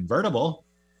in a convertible.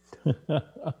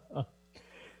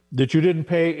 That you didn't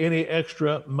pay any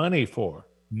extra money for.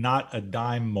 Not a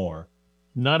dime more.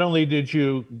 Not only did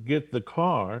you get the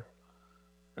car,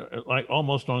 like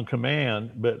almost on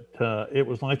command, but it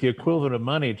was like the equivalent of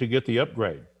money to get the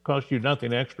upgrade. Cost you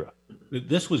nothing extra.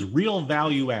 This was real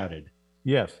value added.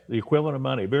 Yes, the equivalent of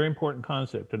money. Very important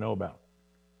concept to know about.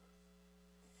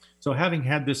 So having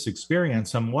had this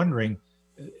experience, I'm wondering,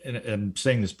 and I'm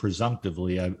saying this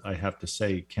presumptively, I have to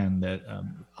say, Ken, that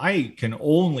I can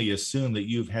only assume that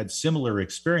you've had similar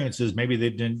experiences. Maybe they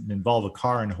didn't involve a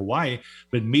car in Hawaii,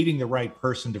 but meeting the right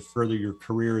person to further your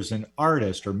career as an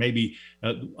artist, or maybe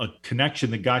a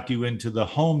connection that got you into the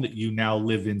home that you now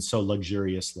live in so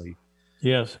luxuriously.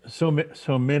 Yes, so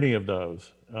many of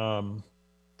those.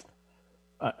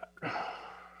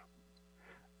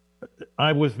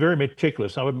 I was very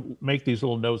meticulous. I would make these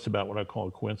little notes about what I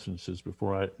call coincidences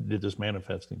before I did this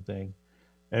manifesting thing.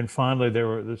 And finally,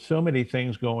 there's so many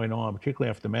things going on,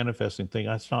 particularly after the manifesting thing,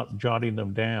 I stopped jotting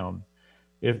them down.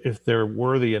 If they're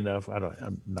worthy enough,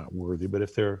 I'm not worthy, but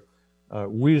if they're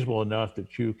reasonable enough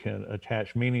that you can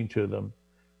attach meaning to them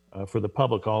for the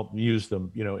public, I'll use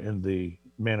them, in the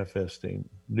manifesting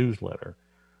newsletter.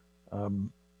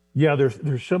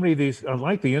 There's so many of these. I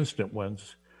like the instant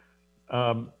ones.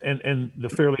 And the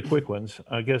fairly quick ones.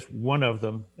 I guess one of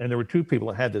them, and there were two people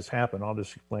that had this happen. I'll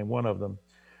just explain one of them.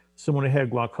 Someone who had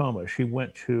glaucoma. She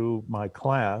went to my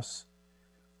class,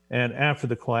 and after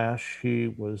the class, she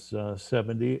was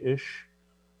 70-ish.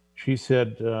 She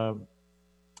said,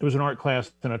 it was an art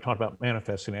class, and I talked about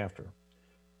manifesting after.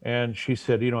 And she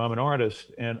said, I'm an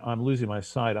artist, and I'm losing my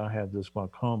sight. I had this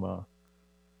glaucoma,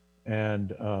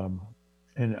 and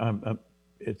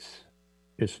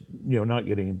it's not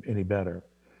getting any better.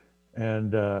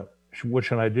 And what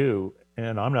should I do?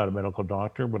 And I'm not a medical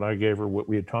doctor, but I gave her what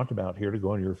we had talked about here to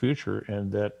go into your future,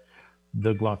 and that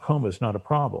the glaucoma is not a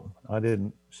problem. I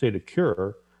didn't say to cure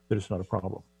her, that it's not a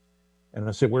problem. And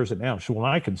I said, where's it now? She said, well,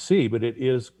 I can see, but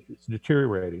it's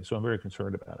deteriorating, so I'm very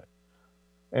concerned about it.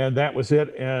 And that was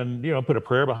it. And, put a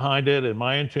prayer behind it and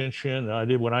my intention, and I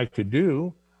did what I could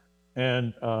do.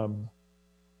 And I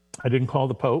didn't call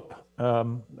the Pope.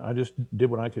 I just did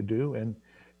what I could do. And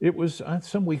it was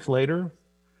some weeks later,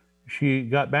 she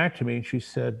got back to me and she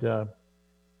said, I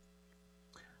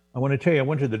want to tell you, I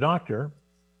went to the doctor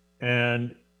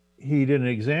and he did an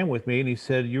exam with me and he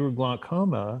said, your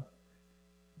glaucoma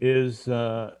has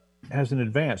an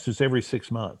advance. It's every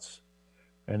 6 months.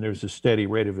 And there's a steady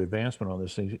rate of advancement on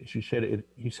this thing. He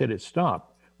said it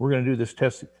stopped. We're going to do this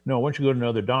testing. No, I want you to go to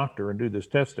another doctor and do this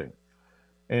testing.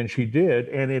 And she did,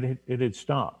 and it had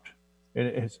stopped. And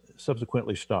it has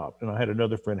subsequently stopped. And I had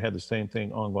another friend had the same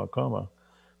thing on glaucoma.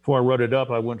 Before I wrote it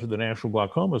up, I went to the National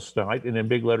Glaucoma site, and in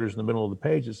big letters in the middle of the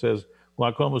page, it says,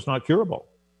 glaucoma is not curable.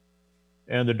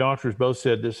 And the doctors both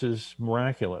said, this is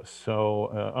miraculous. So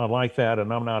I like that,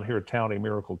 and I'm not here touting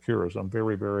miracle cures. I'm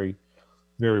very, very,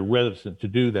 very reticent to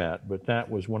do that. But that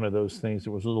was one of those things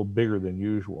that was a little bigger than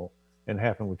usual and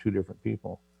happened with two different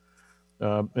people.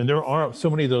 And there are so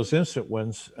many of those instant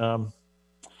ones.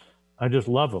 I just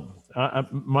love them.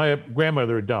 My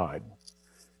grandmother had died,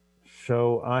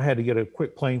 so I had to get a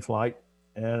quick plane flight,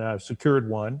 and I secured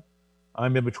one.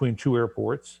 I'm in between two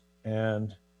airports,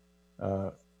 and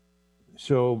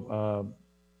so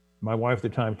my wife at the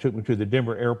time took me to the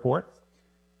Denver airport.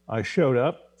 I showed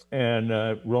up and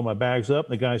rolled my bags up,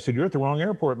 and the guy said, "You're at the wrong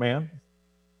airport, man.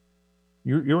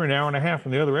 You're an hour and a half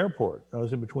from the other airport." I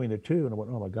was in between the two, and I went,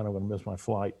 "Oh my God, I'm going to miss my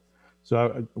flight." So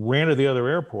I ran to the other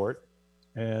airport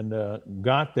and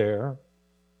got there.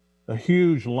 A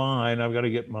huge line. I've got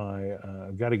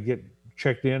to get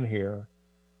checked in here,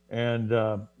 and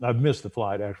I've missed the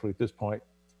flight actually at this point.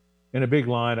 In a big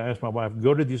line, I asked my wife,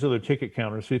 "Go to these other ticket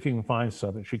counters, see if you can find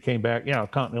something." She came back.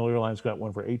 Continental Airlines got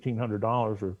one for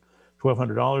 $1,800 or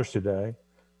 $1,200 today.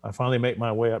 I finally make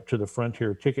my way up to the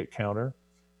Frontier ticket counter.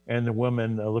 And the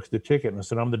woman looks at the ticket and I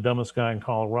said, "I'm the dumbest guy in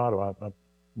Colorado. I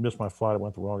missed my flight. I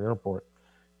went to the wrong airport."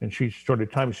 And she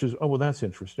started timing. She says, "Oh, well, that's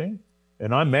interesting."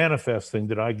 And I'm manifesting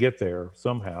that I get there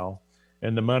somehow.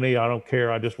 And the money, I don't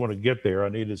care. I just want to get there. I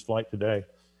need this flight today.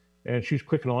 And she's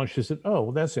clicking along. She said, "Oh,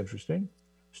 well, that's interesting.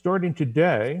 Starting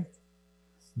today,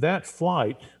 that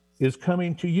flight is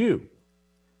coming to you.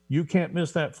 You can't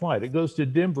miss that flight. It goes to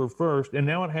Denver first. And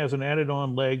now it has an added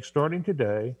on leg starting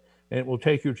today. And it will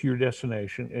take you to your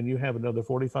destination, and you have another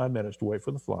 45 minutes to wait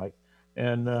for the flight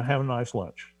and have a nice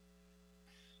lunch."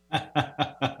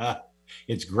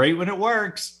 It's great when it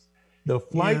works. The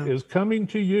flight is coming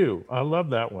to you. I love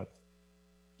that one.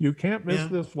 You can't miss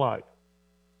this flight.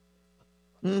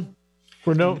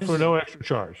 For no extra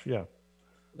charge. Yeah.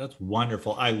 That's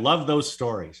wonderful. I love those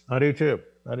stories. I do too.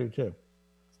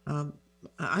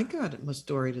 I got a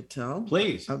story to tell.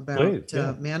 Please.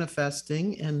 About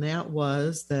manifesting, and that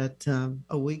was that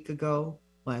a week ago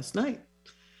last night,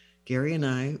 Gary and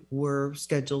I were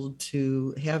scheduled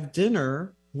to have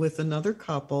dinner with another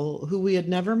couple who we had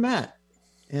never met,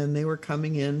 and they were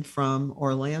coming in from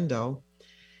Orlando,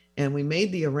 and we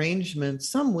made the arrangement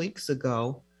some weeks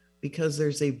ago, because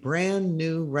there's a brand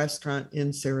new restaurant in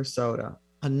Sarasota,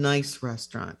 a nice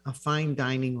restaurant, a fine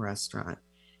dining restaurant.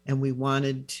 And we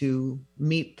wanted to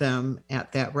meet them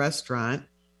at that restaurant.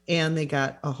 And they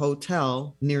got a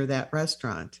hotel near that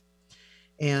restaurant.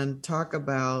 And talk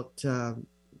about,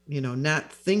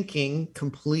 not thinking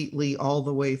completely all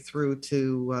the way through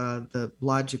to the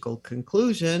logical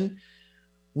conclusion.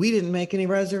 We didn't make any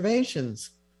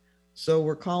reservations. So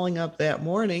we're calling up that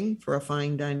morning for a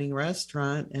fine dining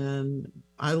restaurant. And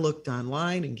I looked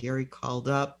online and Gary called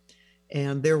up,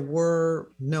 and there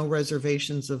were no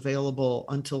reservations available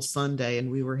until Sunday. And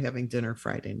we were having dinner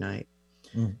Friday night.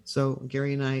 So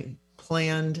Gary and I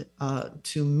planned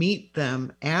to meet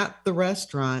them at the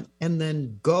restaurant and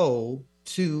then go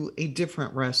to a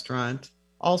different restaurant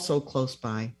also close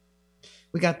by.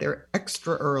 We got there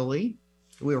extra early.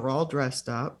 We were all dressed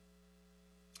up,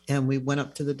 and we went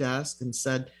up to the desk and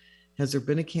said, has there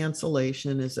been a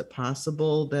cancellation? Is it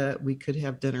possible that we could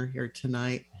have dinner here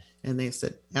tonight? And they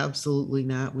said, absolutely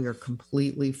not. We are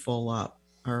completely full up.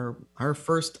 Our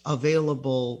first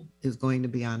available is going to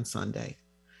be on Sunday.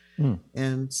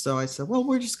 And so I said, well,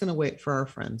 we're just going to wait for our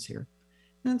friends here.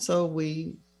 And so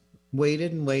we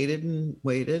waited and waited and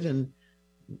waited. And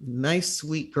nice,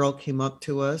 sweet girl came up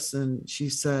to us and she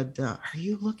said, are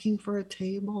you looking for a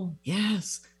table?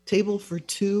 Yes. Table for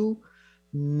 2?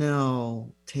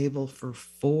 No. Table for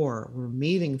 4. We're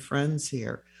meeting friends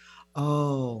here.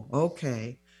 Oh,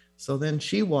 okay. So then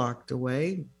she walked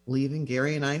away, leaving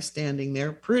Gary and I standing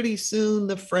there. Pretty soon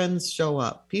the friends show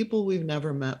up, people we've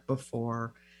never met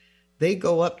before. They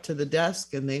go up to the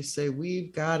desk and they say,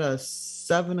 we've got a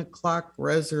 7 o'clock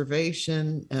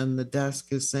reservation. And the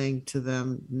desk is saying to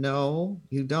them, no,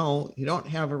 you don't. You don't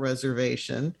have a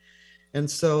reservation. And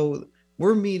so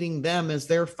we're meeting them as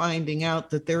they're finding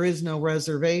out that there is no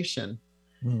reservation.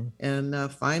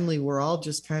 And finally, we're all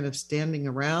just kind of standing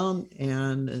around,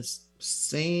 and this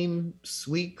same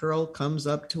sweet girl comes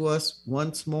up to us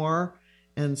once more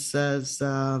and says,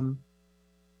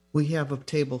 we have a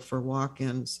table for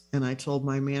walk-ins. And I told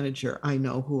my manager, I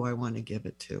know who I want to give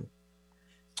it to.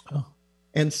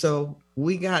 And so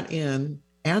we got in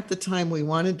at the time we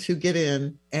wanted to get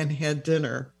in and had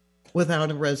dinner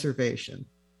without a reservation.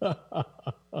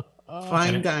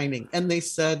 Fine dining. And they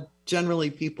said, generally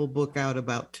people book out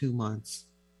about 2 months.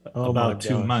 About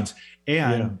 2 months.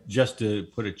 And just to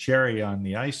put a cherry on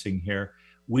the icing here,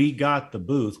 we got the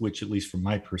booth, which at least from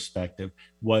my perspective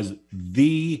was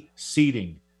the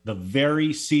seating, the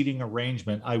very seating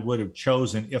arrangement I would have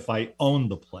chosen if I owned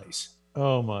the place.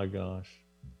 Oh my gosh.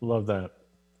 Love that.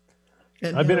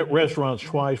 I've been at restaurants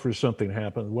twice where something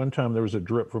happened. One time there was a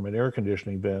drip from an air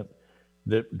conditioning vent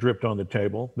that dripped on the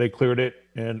table. They cleared it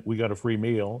and we got a free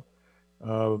meal.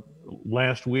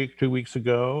 Last week, 2 weeks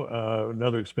ago,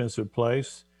 another expensive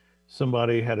place,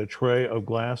 somebody had a tray of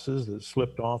glasses that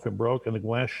slipped off and broke, and the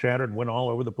glass shattered and went all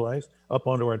over the place, up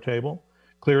onto our table.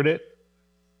 Cleared it,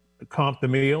 comped the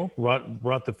meal,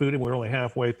 brought the food in. We were only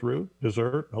halfway through,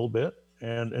 dessert, a whole bit.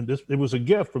 And this, it was a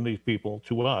gift from these people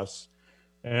to us.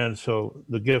 And so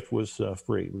the gift was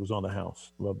free. It was on the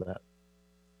house. Love that.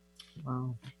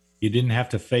 Wow. You didn't have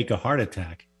to fake a heart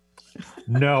attack.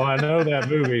 No, I know that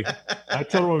movie. I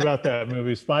told them about that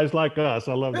movie, Spies Like Us.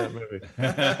 I love that movie.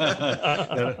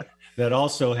 That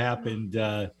also happened.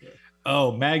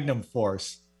 Magnum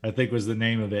Force, I think was the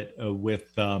name of it.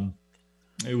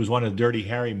 It was one of the Dirty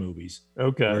Harry movies.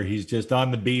 Okay. Where he's just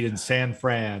on the beat in San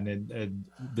Fran, and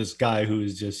this guy who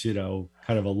is just, kind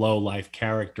of a low life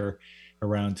character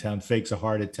around town fakes a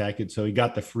heart attack. And so he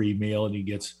got the free meal and he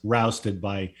gets rousted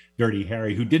by Dirty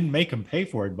Harry, who didn't make him pay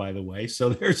for it, by the way. So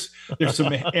there's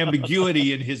some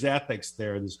ambiguity in his ethics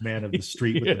there, this man of the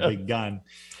street with the big gun.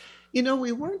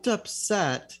 We weren't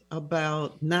upset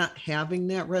about not having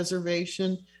that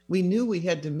reservation. We knew we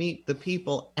had to meet the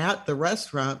people at the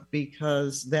restaurant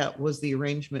because that was the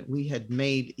arrangement we had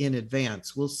made in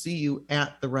advance. We'll see you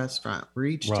at the restaurant. We're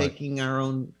each taking our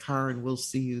own car and we'll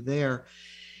see you there.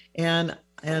 And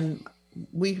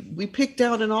we picked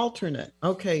out an alternate.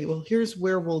 Okay, well, here's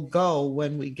where we'll go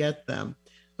when we get them.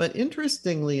 But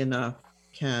interestingly enough,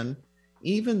 Ken,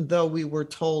 even though we were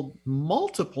told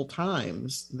multiple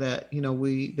times that,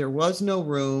 there was no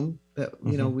room, that,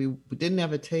 we didn't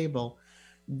have a table,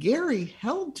 Gary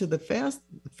held to the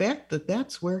fact that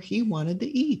that's where he wanted to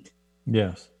eat.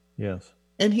 Yes.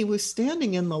 And he was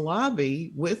standing in the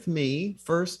lobby with me,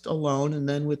 first alone and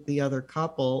then with the other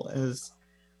couple, as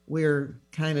we're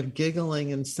kind of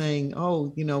giggling and saying,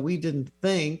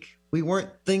 we weren't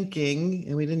thinking,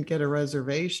 and we didn't get a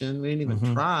reservation. We didn't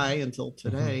even try until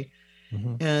today.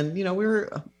 And, we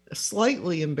were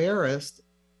slightly embarrassed.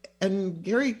 and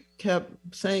Gary kept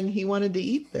saying he wanted to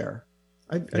eat there.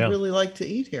 I'd really like to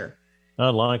eat here. I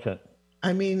like it.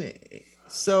 I mean,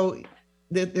 so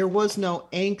there was no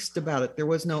angst about it. There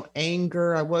was no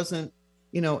anger. I wasn't,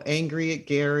 angry at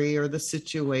Gary or the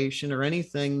situation or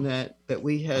anything that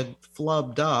we had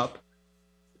flubbed up.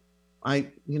 I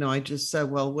just said,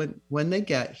 well, when they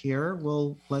get here,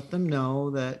 we'll let them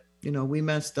know that, we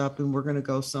messed up and we're going to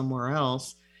go somewhere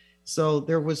else. So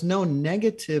there was no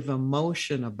negative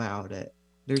emotion about it.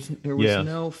 There was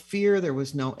no fear. There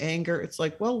was no anger. It's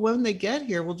like, well, when they get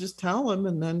here, we'll just tell them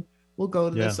and then we'll go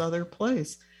to this other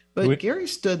place. But Gary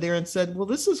stood there and said, well,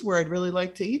 this is where I'd really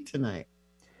like to eat tonight.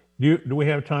 Do we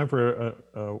have time for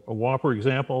a Whopper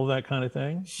example of that kind of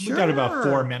thing? Sure. We got about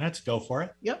 4 minutes. Go for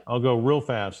it. Yep. I'll go real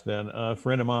fast then. A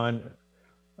friend of mine,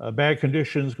 bad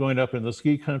conditions going up in the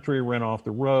ski country, ran off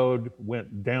the road,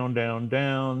 went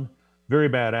down, very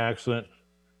bad accident.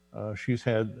 She's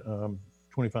had,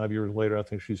 25 years later, I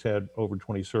think she's had over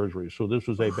 20 surgeries. So this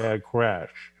was a bad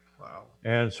crash. Wow.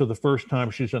 And so the first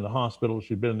time she's in the hospital,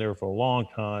 she'd been there for a long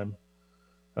time,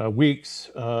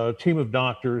 weeks, team of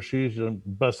doctors, she's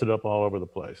busted up all over the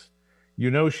place.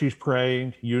 She's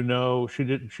praying, she didn't know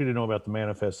about the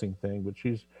manifesting thing, but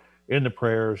she's in the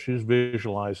prayers, she's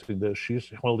visualizing this,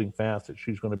 she's holding fast that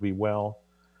she's going to be well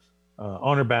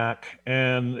on her back.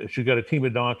 And she's got a team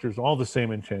of doctors, all the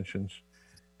same intentions.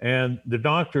 And the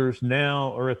doctors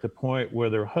now are at the point where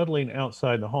they're huddling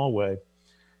outside the hallway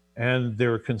and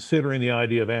they're considering the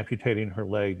idea of amputating her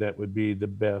leg. That would be the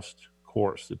best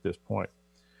course at this point.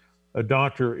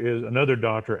 Another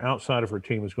doctor outside of her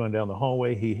team is going down the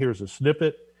hallway. He hears a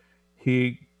snippet.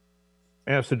 He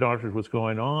asks the doctors what's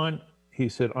going on. He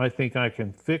said, I think I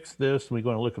can fix this. We're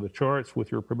going to look at the charts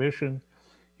with your permission.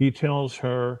 He tells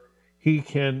her he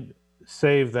can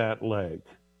save that leg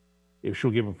if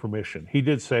she'll give him permission. He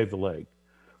did save the leg.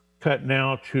 Cut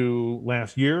now to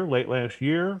late last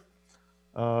year,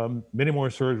 many more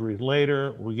surgeries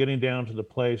later. We're getting down to the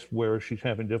place where she's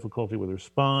having difficulty with her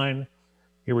spine.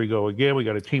 Here we go again. We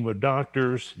got a team of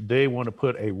doctors. They want to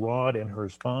put a rod in her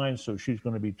spine, so she's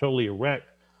going to be totally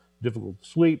erect, difficult to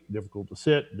sleep, difficult to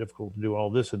sit, difficult to do all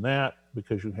this and that,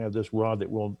 because you have this rod that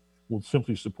will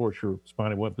simply support your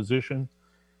spine in one position.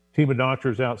 Team of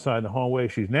doctors outside the hallway.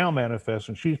 She's now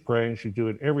manifesting. She's praying. She's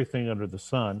doing everything under the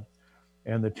sun.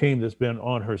 And the team that's been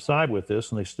on her side with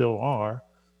this, and they still are,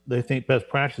 they think best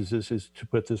practices is to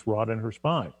put this rod in her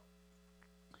spine.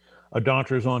 A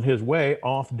doctor's on his way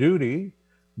off duty,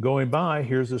 going by,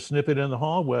 here's a snippet in the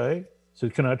hallway,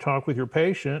 says, can I talk with your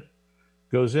patient?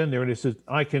 Goes in there and he says,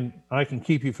 I can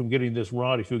keep you from getting this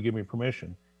rod if you'll give me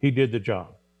permission. He did the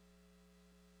job.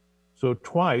 So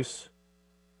twice,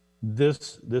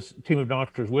 this team of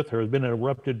doctors with her has been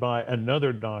interrupted by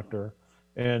another doctor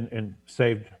and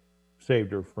saved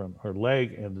her from her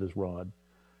leg and this rod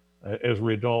as a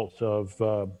result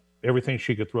of everything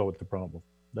she could throw at the problem.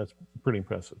 That's pretty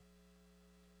impressive.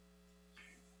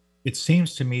 It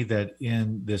seems to me that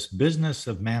in this business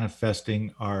of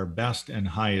manifesting our best and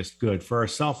highest good for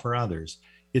ourselves or others,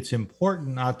 it's important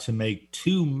not to make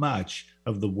too much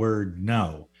of the word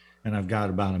no. And I've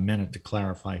got about a minute to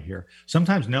clarify here.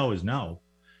 Sometimes no is no.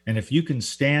 And if you can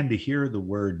stand to hear the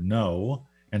word no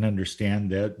and understand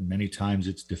that many times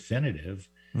it's definitive,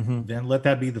 then let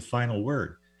that be the final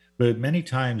word. But many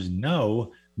times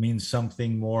no means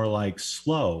something more like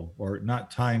slow or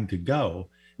not time to go.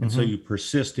 And so you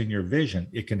persist in your vision.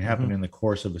 It can happen in the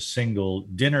course of a single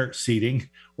dinner seating,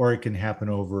 or it can happen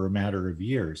over a matter of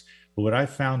years. But what I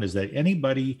found is that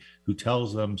anybody who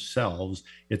tells themselves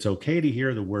it's okay to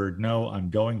hear the word no,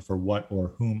 I'm going for what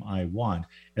or whom I want,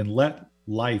 and let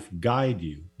life guide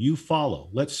you, you follow,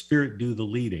 let spirit do the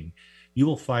leading, you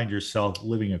will find yourself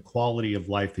living a quality of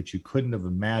life that you couldn't have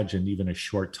imagined even a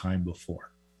short time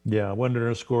before. Yeah, I wanted to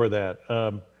underscore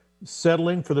that.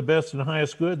 Settling for the best and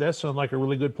highest good, that sounds like a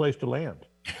really good place to land.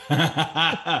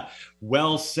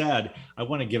 Well said. I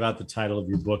want to give out the title of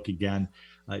your book again.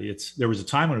 There was a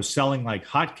time when it was selling like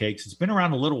hotcakes. It's been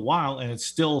around a little while and it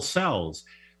still sells.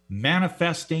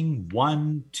 Manifesting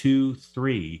 1, 2,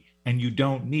 3, and you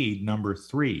don't need number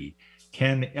 3.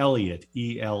 Ken Elliott,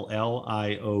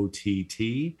 Elliott,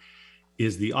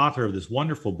 is the author of this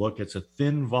wonderful book. It's a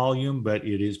thin volume, but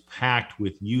it is packed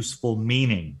with useful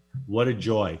meaning. What a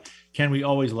joy. Ken, we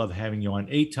always love having you on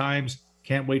 8 times.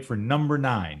 Can't wait for number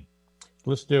 9.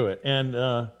 Let's do it. And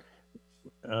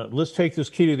let's take this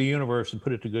key to the universe and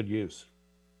put it to good use.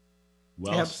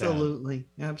 Well absolutely.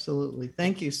 Said. Absolutely.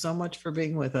 Thank you so much for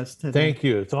being with us today. Thank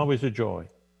you. It's always a joy.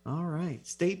 All right.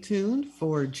 Stay tuned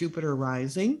for Jupiter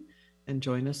Rising and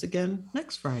join us again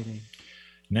next Friday.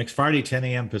 Next Friday, 10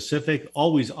 a.m. Pacific,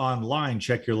 always online.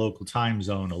 Check your local time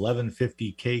zone,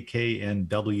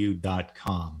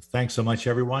 1150kknw.com. Thanks so much,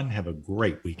 everyone. Have a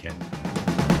great weekend.